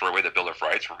to throw away the Bill of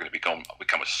Rights. We're going to become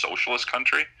a socialist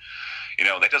country.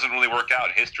 That doesn't really work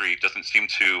out. History doesn't seem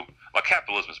to. Well,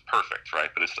 capitalism is perfect, right?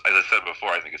 But it's, as I said before,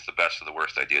 I think it's the best of the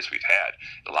worst ideas we've had.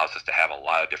 It allows us to have a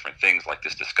lot of different things like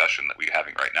this discussion that we're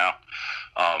having right now.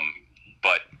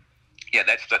 But yeah,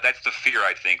 that's the fear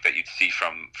I think that you'd see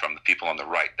from the people on the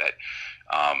right, that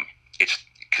it's.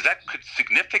 Because that could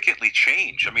significantly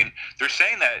change. I mean, they're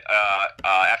saying that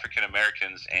African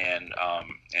Americans and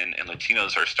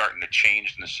Latinos are starting to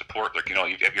change in the support. Like, have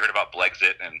you heard about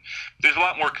Brexit? And there's a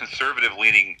lot more conservative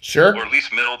leaning, sure, or at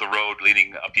least middle of the road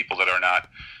leaning people that are not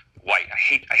white.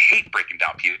 I hate breaking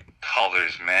down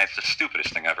colors, man. It's the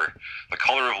stupidest thing ever. The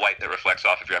color of light that reflects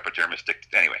off of your epidermis.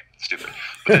 Anyway, stupid.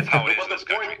 But that's how it is in this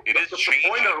country. It is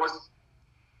changing.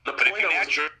 But if you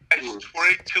naturalize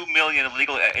 42 million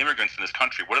illegal immigrants in this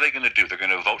country, what are they going to do? They're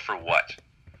going to vote for what?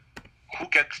 Who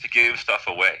gets to give stuff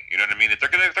away? You know what I mean? If they're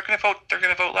going to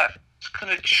vote left. It's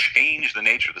going to change the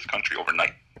nature of this country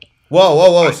overnight.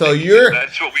 Whoa! So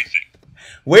that's what we see.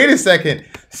 Wait a second.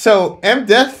 So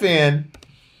Death fan,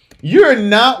 you're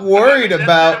not worried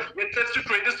about. That's the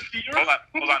greatest fear. Hold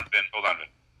on, Vin.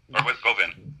 Or go,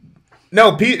 Vin.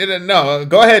 No, Peter. No,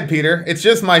 go ahead, Peter. It's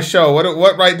just my show.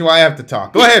 What right do I have to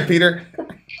talk? Go ahead, Peter.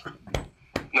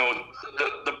 No,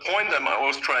 the point that I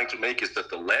was trying to make is that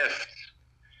the left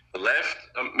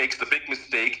makes the big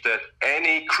mistake that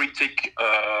any critic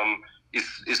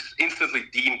is instantly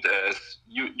deemed as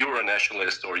you're a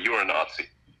nationalist or you're a Nazi.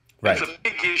 Right. It's a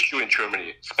big issue in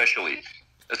Germany, especially.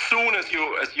 As soon as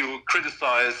you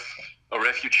criticize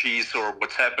refugees or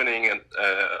what's happening, and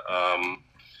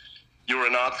you're a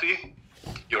Nazi,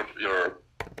 you're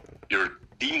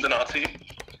deemed a Nazi.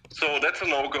 So that's a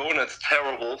no-go, and that's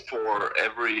terrible for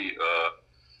every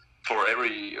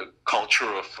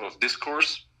culture of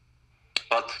discourse.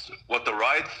 But what the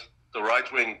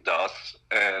right wing does,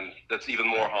 and that's even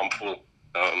more harmful,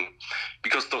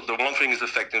 because the one thing is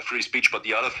affecting free speech, but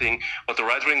the other thing, what the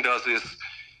right wing does is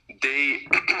they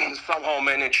somehow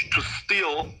manage to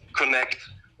still connect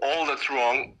all that's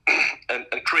wrong and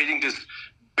creating this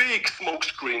big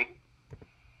smokescreen,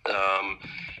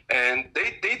 and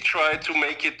they try to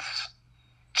make it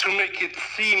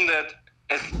seem that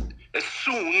as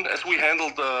soon as we handle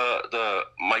the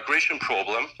migration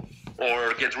problem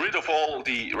or get rid of all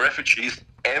the refugees,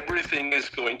 everything is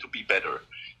going to be better.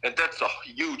 And that's a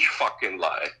huge fucking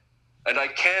lie. And I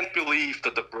can't believe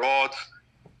that the broad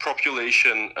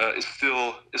population is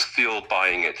still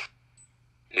buying it.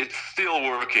 It's still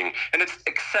working. And it's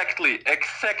exactly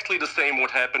the same what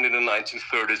happened in the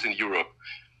 1930s in Europe.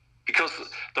 Because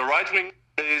the right wing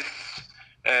is,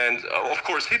 and of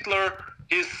course Hitler,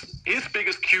 his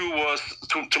biggest cue was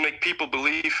to make people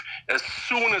believe as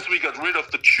soon as we got rid of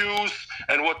the Jews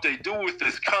and what they do with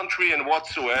this country and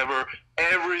whatsoever,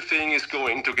 everything is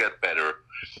going to get better.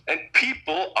 And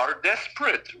people are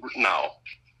desperate now.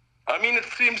 I mean, it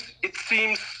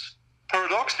seems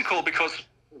paradoxical because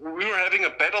we were having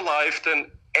a better life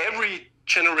than every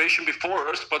generation before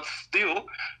us, but still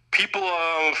people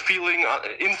are feeling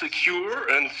insecure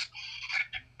and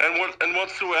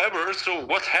whatsoever. So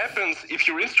what happens if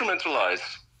you instrumentalize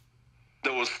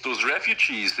those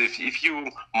refugees? If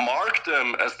you mark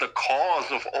them as the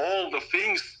cause of all the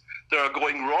things that are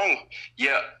going wrong,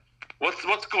 yeah, what's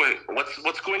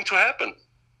going to happen?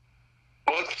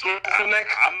 What's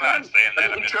next? I'm not saying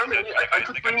that. In Germany, I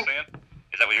could bring.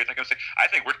 Is that what you're thinking? I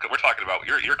think we're talking about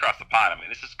you're across the pond. I mean,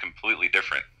 this is completely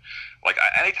different. Like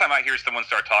anytime I hear someone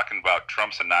start talking about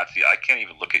Trump's a Nazi, I can't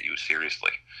even look at you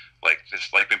seriously. Like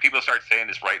just like when people start saying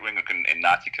this right wing and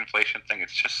Nazi conflation thing,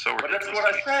 it's just so ridiculous. But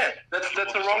that's what I said.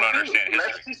 That's the wrong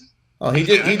thing. Oh,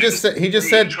 he just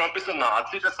said Trump is a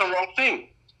Nazi. That's the wrong thing.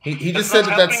 He just said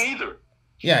that's either.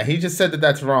 Yeah, he just said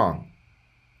that's wrong.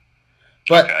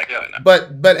 But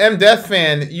but M Death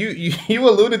fan, you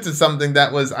alluded to something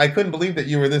that was, I couldn't believe that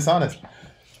you were this honest.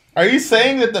 Are you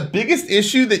saying that the biggest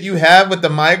issue that you have with the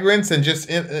migrants and just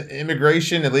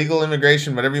immigration, illegal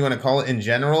immigration, whatever you want to call it in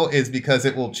general, is because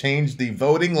it will change the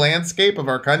voting landscape of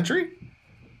our country?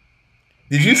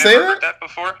 Did you say heard that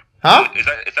before? Huh? Is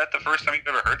that the first time you've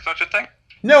ever heard such a thing?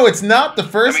 No, it's not the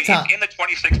first time. In the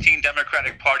 2016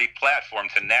 Democratic Party platform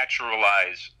to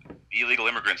naturalize illegal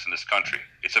immigrants in this country,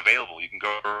 it's available. You can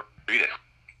go read it.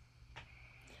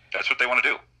 That's what they want to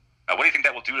do. What do you think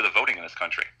that will do to the voting in this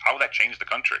country? How will that change the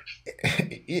country?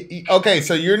 Okay,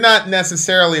 so you're not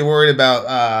necessarily worried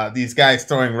about these guys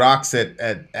throwing rocks at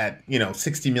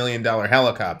 $60 million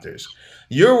helicopters.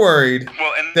 You're worried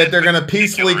that they're going to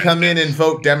peacefully come in and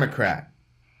vote Democrat.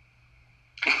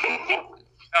 No.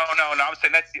 I'm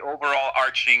saying that's the overall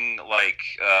arching,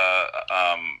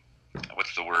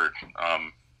 what's the word?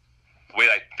 Way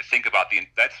to think about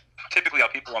that's typically how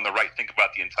people on the right think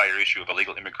about the entire issue of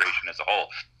illegal immigration as a whole.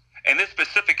 In this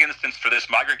specific instance, for this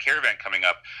migrant caravan coming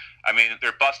up, I mean,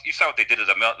 you saw what they did as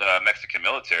a Mexican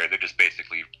military. They're just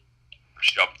basically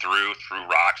shoved through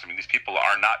rocks. I mean, these people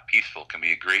are not peaceful. Can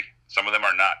we agree? Some of them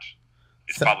are not.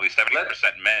 It's probably 70%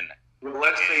 men. Well,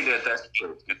 let's say that's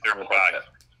true.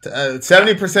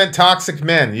 70% toxic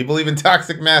men. You believe in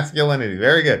toxic masculinity.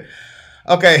 Very good.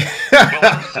 Okay.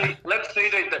 Well, let's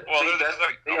say they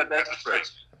are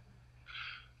desperate.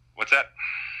 What's that?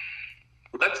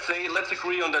 Let's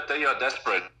agree on that they are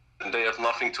desperate and they have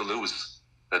nothing to lose.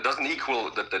 That doesn't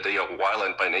equal that they are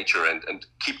violent by nature and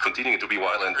keep continuing to be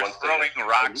violent. Once throwing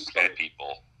rocks at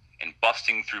people and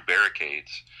busting through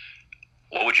barricades,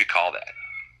 what would you call that?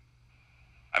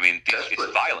 I mean,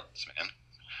 it's violence, man.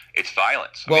 It's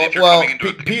violence. Well,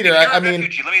 Peter, I mean,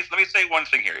 let me say one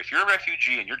thing here. If you're a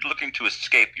refugee and you're looking to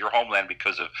escape your homeland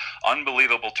because of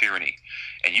unbelievable tyranny,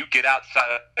 and you get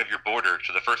outside of your border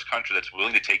to the first country that's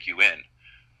willing to take you in,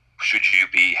 should you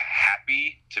be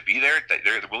happy to be there? That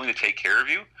they're willing to take care of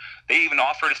you? They even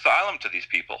offered asylum to these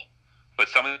people, but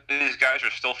some of these guys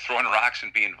are still throwing rocks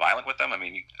and being violent with them. I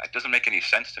mean, it doesn't make any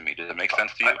sense to me. Does it make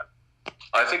sense to you?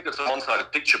 I think that's a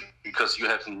one-sided picture because you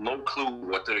have no clue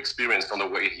what they experienced on the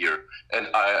way here, and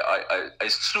I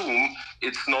assume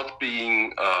it's not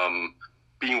being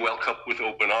welcomed with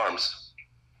open arms.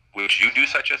 Would you do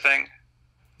such a thing?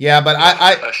 Yeah, but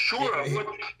sure I would.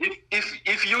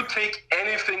 If you take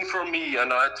anything from me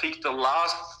and I take the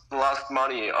last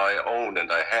money I own and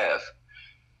I have,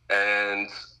 and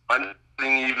I'm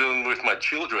living even with my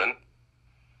children,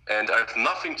 and I have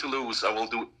nothing to lose, I will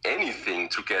do anything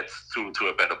to get to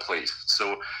a better place.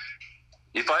 So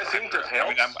if I think that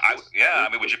helps... I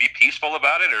mean, would you be peaceful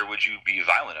about it, or would you be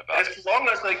violent about it? As long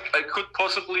as I could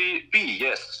possibly be,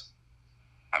 yes.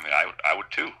 I mean, I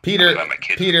would too. Peter,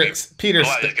 Peter,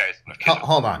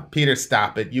 hold on. Peter,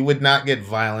 stop it. You would not get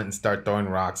violent and start throwing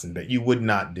rocks in bed. You would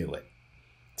not do it.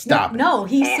 Stop. No,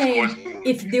 he's saying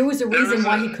if there was a reason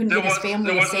why he couldn't get his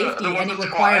family to safety and it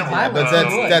required violence,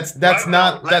 but that's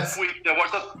not. Last week there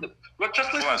was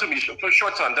just listen to me for a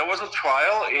short time. There was a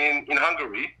trial in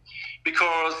Hungary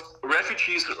because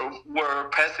refugees were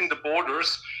passing the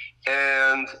borders,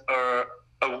 and a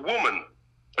woman,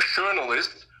 a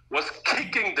journalist, was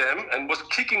kicking them and was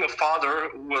kicking a father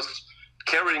who was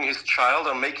carrying his child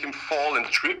and make him fall and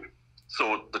trip.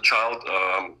 So the child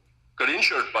got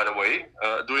injured, by the way,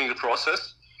 during the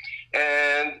process.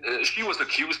 And she was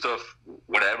accused of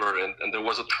whatever, and there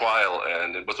was a trial,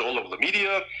 and it was all over the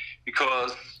media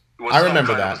because it was some kind of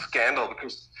a scandal.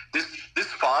 Because this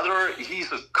father,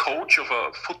 he's a coach of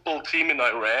a football team in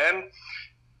Iran,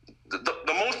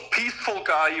 the most peaceful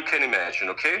guy you can imagine,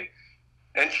 okay?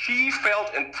 And she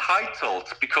felt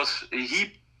entitled because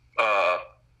he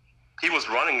was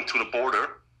running to the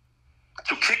border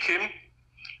to kick him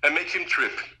and make him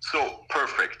trip. So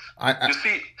perfect. You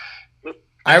see,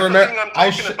 I remember. I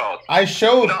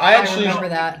showed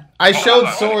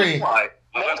Sori.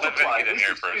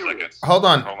 Hold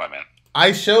on, man.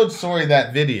 I showed Sori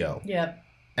that video. Yeah.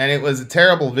 And it was a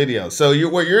terrible video. So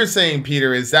what you're saying,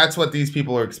 Peter, is that's what these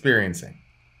people are experiencing.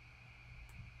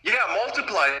 Yeah,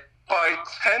 multiply it by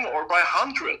 10 or by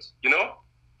 100, you know?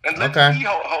 And let's see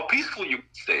how peaceful you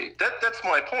stay. That's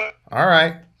my point. All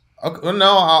right. Okay,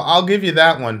 no, I'll give you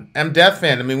that one. Death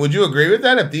Fan, I mean, would you agree with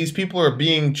that? If these people are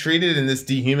being treated in this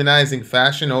dehumanizing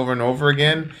fashion over and over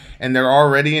again, and they're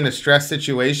already in a stress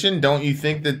situation, don't you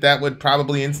think that would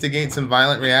probably instigate some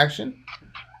violent reaction?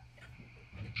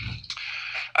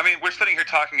 I mean, we're sitting here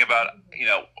talking about, you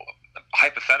know,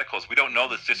 hypotheticals. We don't know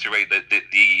the situation,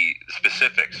 the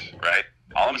specifics, right?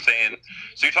 All I'm saying,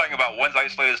 so you're talking about one's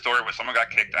isolated story where someone got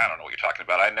kicked. I don't know what you're talking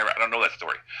about. I don't know that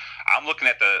story. I'm looking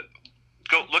at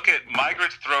go look at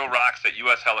migrants throw rocks at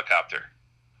U.S. helicopter.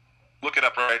 Look it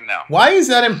up right now. Why is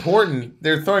that important?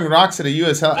 They're throwing rocks at a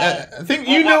U.S. helicopter. I think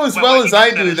you know as well as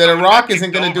I do that a rock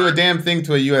isn't going to do a damn thing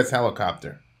to a U.S.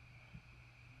 helicopter.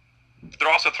 They're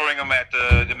also throwing them at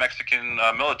the Mexican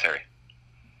military.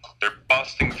 They're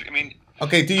busting. I mean,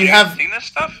 okay. Do you have seen this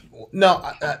stuff? No,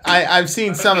 I've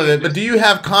seen some of it, but do you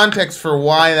have context for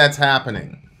why that's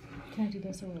happening? Can I do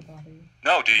this or will it bother you?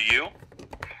 No, do you?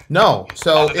 No.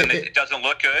 So it doesn't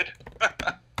look good.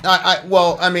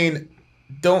 Well, I mean,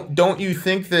 don't you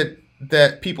think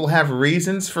that people have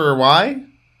reasons for why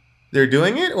they're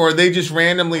doing it, or are they just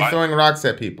randomly throwing rocks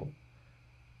at people?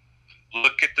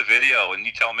 Look at the video and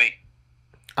you tell me.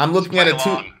 I'm looking at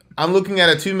I'm looking at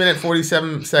a 2-minute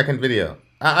 47-second video.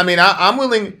 I mean, I'm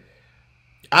willing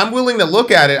to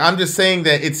look at it. I'm just saying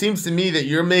that it seems to me that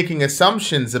you're making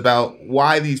assumptions about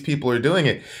why these people are doing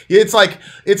it. It's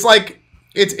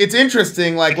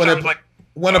interesting. Like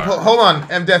hold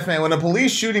on, Death Man. When a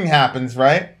police shooting happens,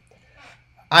 right?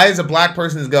 I, as a black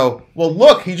person, go, well,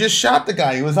 look, he just shot the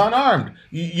guy. He was unarmed.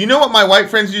 You know what my white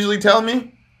friends usually tell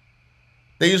me?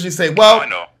 They usually say, well, I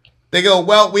know. They go,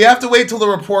 well, we have to wait till the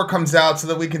report comes out so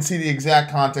that we can see the exact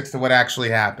context of what actually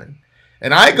happened.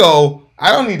 And I go,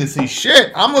 I don't need to see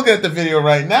shit. I'm looking at the video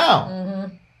right now.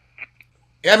 Mm-hmm.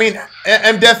 I mean,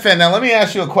 Death Fan, now let me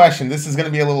ask you a question. This is going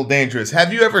to be a little dangerous.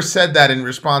 Have you ever said that in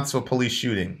response to a police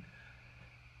shooting?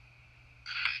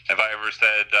 Have I ever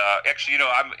said? Actually,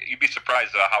 you'd be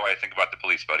surprised how I think about the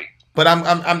police, buddy. But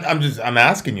I'm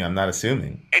asking you. I'm not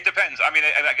assuming. It depends. I mean,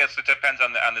 I guess it depends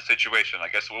on the situation. I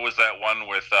guess what was that one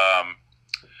with?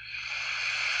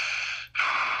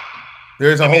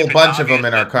 There's a whole bunch of them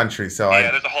in our country, so yeah,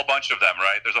 there's a whole bunch of them,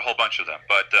 right? There's a whole bunch of them,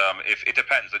 but if it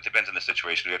depends on the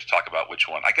situation. We have to talk about which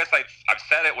one. I guess I've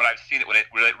said it when I've seen it when it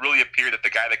really appeared that the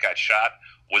guy that got shot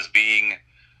was being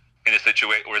in a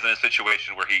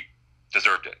situation where he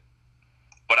deserved it.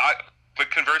 But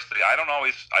conversely, I don't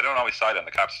always side on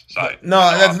the cops' side. No,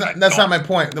 that's not my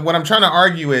point. What I'm trying to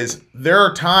argue is there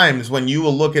are times when you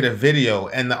will look at a video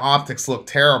and the optics look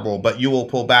terrible, but you will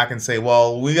pull back and say,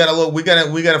 "Well, we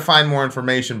gotta find more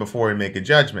information before we make a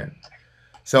judgment."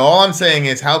 So all I'm saying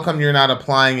is, how come you're not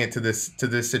applying it to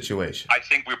this situation? I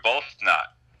think we're both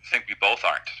not. I think we both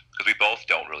aren't, because we both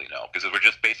don't really know, because we're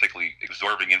just basically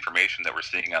absorbing information that we're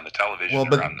seeing on the television. Well,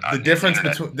 but the difference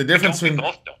between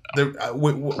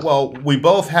we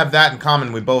both have that in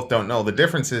common. We both don't know. The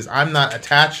difference is I'm not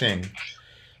attaching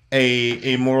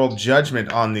a moral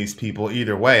judgment on these people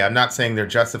either way. I'm not saying they're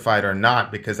justified or not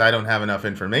because I don't have enough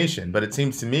information. But it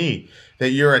seems to me that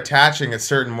you're attaching a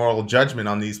certain moral judgment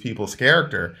on these people's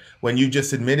character when you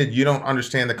just admitted you don't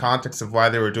understand the context of why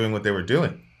they were doing what they were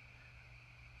doing.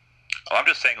 Well, I'm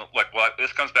just saying,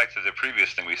 this comes back to the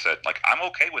previous thing we said. I'm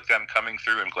okay with them coming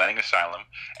through and granting asylum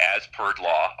as per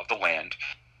law of the land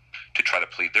to try to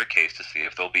plead their case to see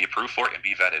if they'll be approved for it and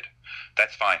be vetted.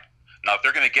 That's fine. Now, if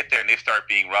they're going to get there and they start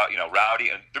being rowdy,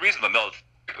 and the reason the military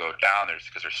go down there is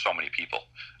because there's so many people.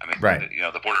 I mean, right.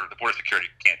 The border security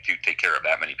can't take care of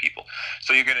that many people.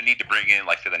 So you're going to need to bring in,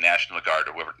 say, the National Guard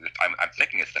or whoever. I'm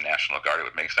thinking it's the National Guard. It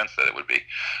would make sense that it would be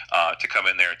to come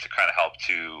in there to kind of help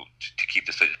to keep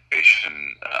the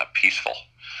situation peaceful.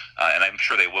 And I'm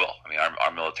sure they will. I mean,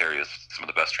 our military is some of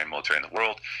the best trained military in the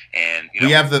world, and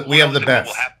we have the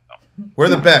best. We're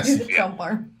the best. Yeah.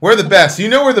 We're the best. You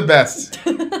know we're the best.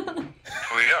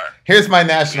 We are. Here's my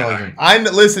nationalism.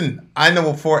 I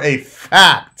know for a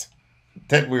fact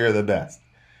that we are the best.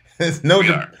 There's no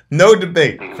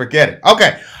debate. Forget it.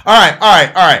 Okay. All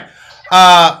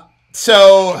right.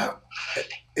 So,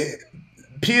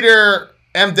 Peter,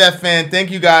 Deaf Fan,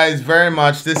 thank you guys very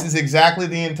much. This is exactly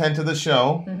the intent of the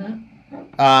show.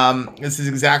 Mm-hmm. This is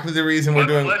exactly the reason we're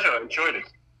doing. My pleasure. I enjoyed it.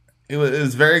 It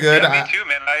was very good. Yeah, me too,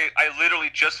 man. I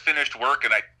literally just finished work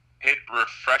and I hit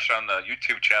refresh on the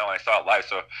YouTube channel and I saw it live,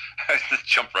 so I just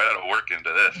jumped right out of work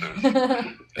into this. It was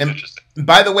interesting.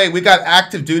 By the way, we got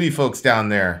active duty folks down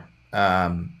there,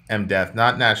 MDEF,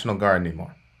 not National Guard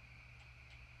anymore.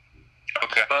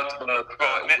 Okay. But you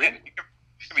can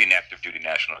be an active duty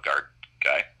National Guard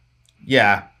guy.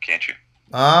 Yeah. Can't you?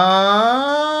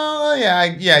 Yeah,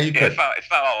 you could. It's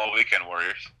not all weekend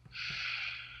warriors,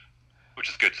 which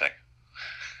is a good thing.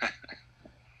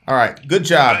 All right, good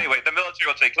job. But anyway, the military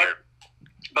will take care of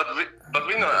it. But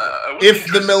we know if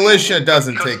the militia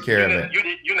doesn't take care of it.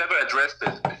 You never addressed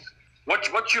it. What's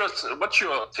your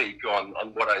take on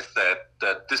what I said,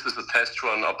 that this is a test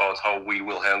run about how we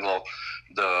will handle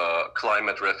the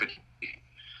climate refugee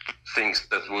things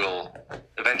that will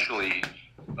eventually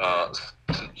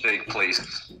take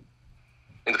place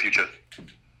in the future?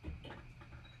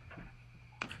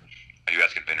 Are you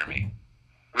asking Vin or me?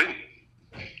 Vin.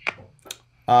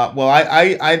 Well,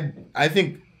 I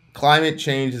think climate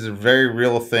change is a very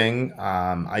real thing.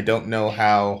 I don't know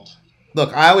how.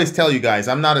 Look, I always tell you guys,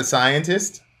 I'm not a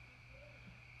scientist.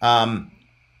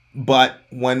 But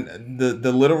when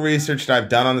the little research that I've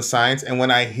done on the science, and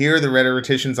when I hear the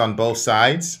rhetoricians on both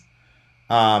sides,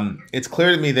 it's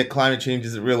clear to me that climate change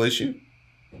is a real issue.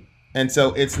 And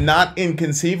so it's not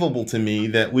inconceivable to me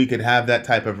that we could have that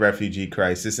type of refugee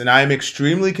crisis. And I am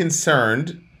extremely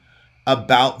concerned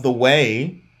about the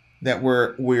way that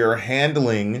we're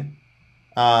handling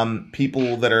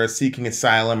people that are seeking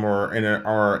asylum or in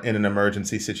an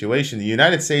emergency situation. The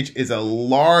United States is a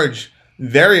large,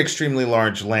 very extremely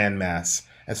large landmass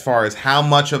as far as how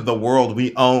much of the world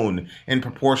we own in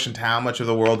proportion to how much of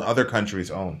the world other countries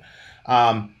own.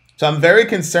 So I'm very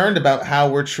concerned about how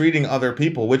we're treating other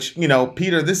people, which,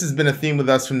 Peter, this has been a theme with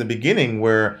us from the beginning,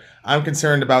 where I'm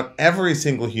concerned about every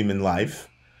single human life.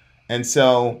 And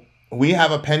so we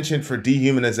have a penchant for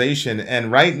dehumanization.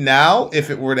 And right now, if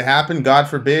it were to happen, God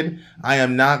forbid, I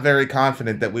am not very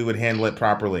confident that we would handle it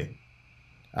properly.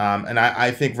 And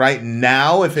I think right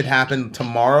now, if it happened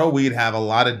tomorrow, we'd have a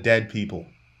lot of dead people.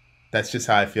 That's just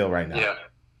how I feel right now. Yeah.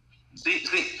 See,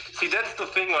 that's the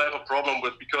thing I have a problem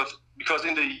with, because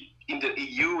in the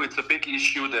EU, it's a big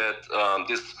issue that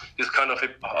this kind of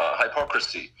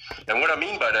hypocrisy. And what I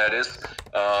mean by that is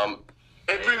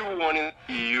everyone in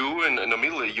the EU and in the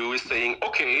middle EU is saying,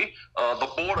 okay, the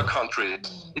border countries,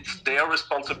 it's their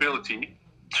responsibility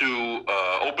to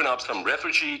open up some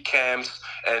refugee camps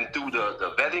and do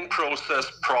the vetting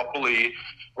process properly.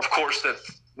 Of course,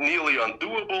 that's nearly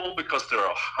undoable because there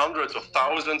are hundreds of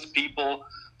thousands of people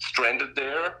stranded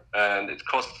there, and it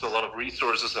costs a lot of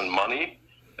resources and money,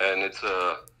 and it's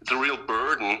a real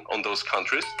burden on those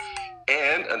countries.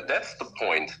 And that's the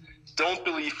point. Don't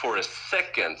believe for a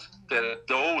second that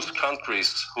those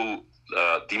countries who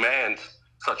demand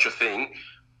such a thing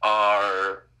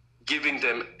are giving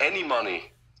them any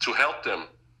money to help them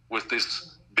with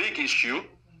this big issue.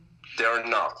 They're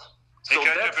not. Hey,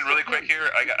 can I jump in really quick here?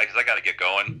 I got to get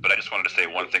going, but I just wanted to say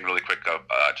one thing really quick,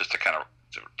 just to kind of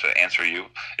to answer you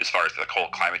as far as the whole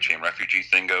climate change refugee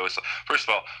thing goes. First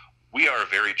of all, we are a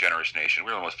very generous nation.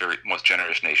 We're one of the most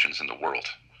generous nations in the world.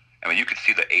 I mean, you can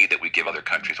see the aid that we give other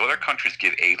countries. Other countries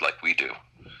give aid like we do.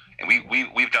 And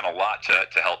we've done a lot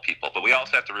to help people. But we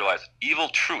also have to realize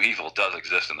true evil does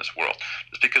exist in this world.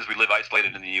 Just because we live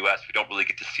isolated in the U.S., we don't really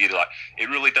get to see it a lot. It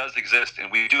really does exist,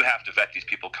 and we do have to vet these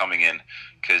people coming in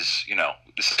because, you know,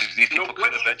 these people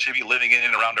could eventually be living in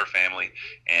and around our family.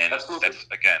 And absolutely. That's,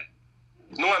 again...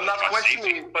 No, I'm not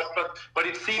questioning, but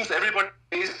it seems everybody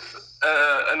is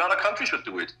another country should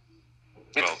do it.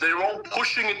 They're all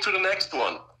pushing it to the next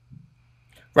one.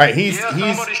 Right,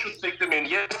 somebody should take them in.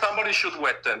 Yeah, somebody should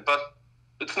wet them, but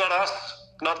it's not us.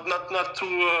 Not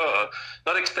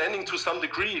extending to some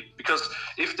degree, because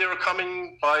if they're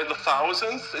coming by the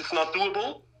thousands, it's not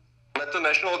doable. Let the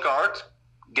National Guard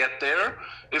get there.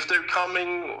 If they're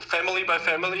coming family by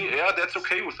family, yeah, that's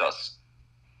okay with us.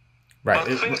 Right.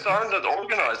 But things aren't that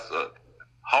organized.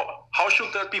 How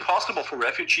should that be possible for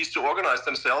refugees to organize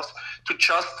themselves to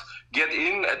just get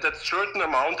in at that certain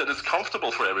amount that is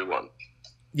comfortable for everyone?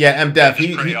 Yeah, MDef.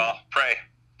 Pray.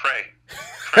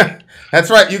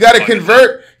 That's right. You got to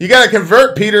convert. You got to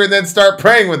convert, Peter, and then start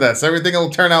praying with us. Everything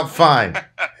will turn out fine.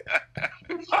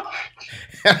 I'm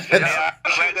glad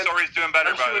Sori's doing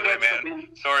better, by the way, man.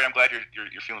 Sori, I'm glad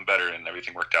you're feeling better and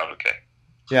everything worked out okay.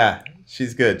 Yeah,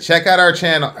 she's good. Check out her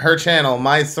channel,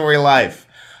 My Sori Life.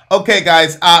 Okay,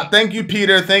 guys. Thank you,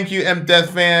 Peter. Thank you, MDeath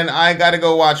Fan. I got to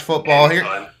go watch football.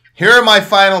 Here are my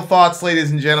final thoughts,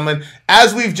 ladies and gentlemen.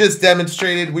 As we've just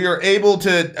demonstrated, we are able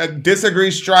to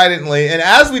disagree stridently. And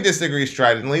as we disagree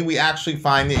stridently, we actually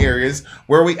find the areas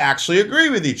where we actually agree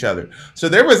with each other. So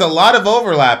there was a lot of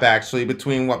overlap, actually,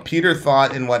 between what Peter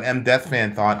thought and what MDeath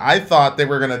Fan thought. I thought they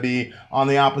were going to be on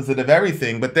the opposite of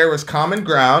everything, but there was common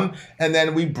ground, and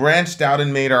then we branched out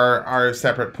and made our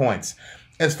separate points.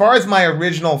 As far as my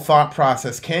original thought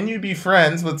process, can you be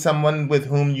friends with someone with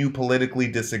whom you politically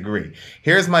disagree?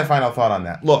 Here's my final thought on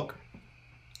that. Look,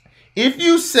 if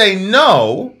you say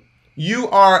no, you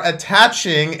are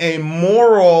attaching a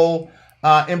moral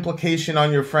implication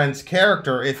on your friend's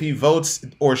character if he votes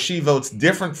or she votes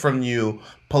different from you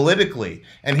politically.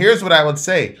 And here's what I would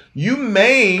say. You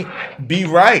may be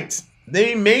right.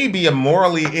 They may be a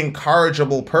morally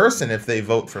incorrigible person if they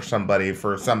vote for somebody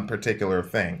for some particular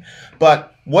thing.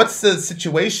 But what's the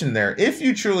situation there? If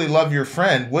you truly love your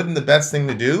friend, wouldn't the best thing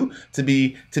to do to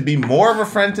be more of a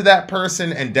friend to that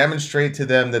person and demonstrate to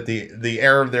them that the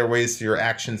error of their ways to your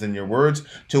actions and your words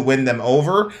to win them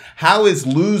over? How is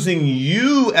losing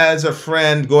you as a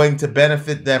friend going to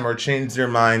benefit them or change their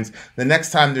minds the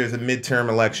next time there's a midterm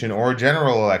election or a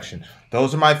general election?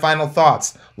 Those are my final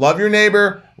thoughts. Love your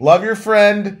neighbor, love your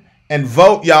friend, and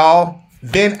vote, y'all.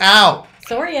 Then out.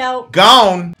 Sori out.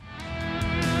 Gone.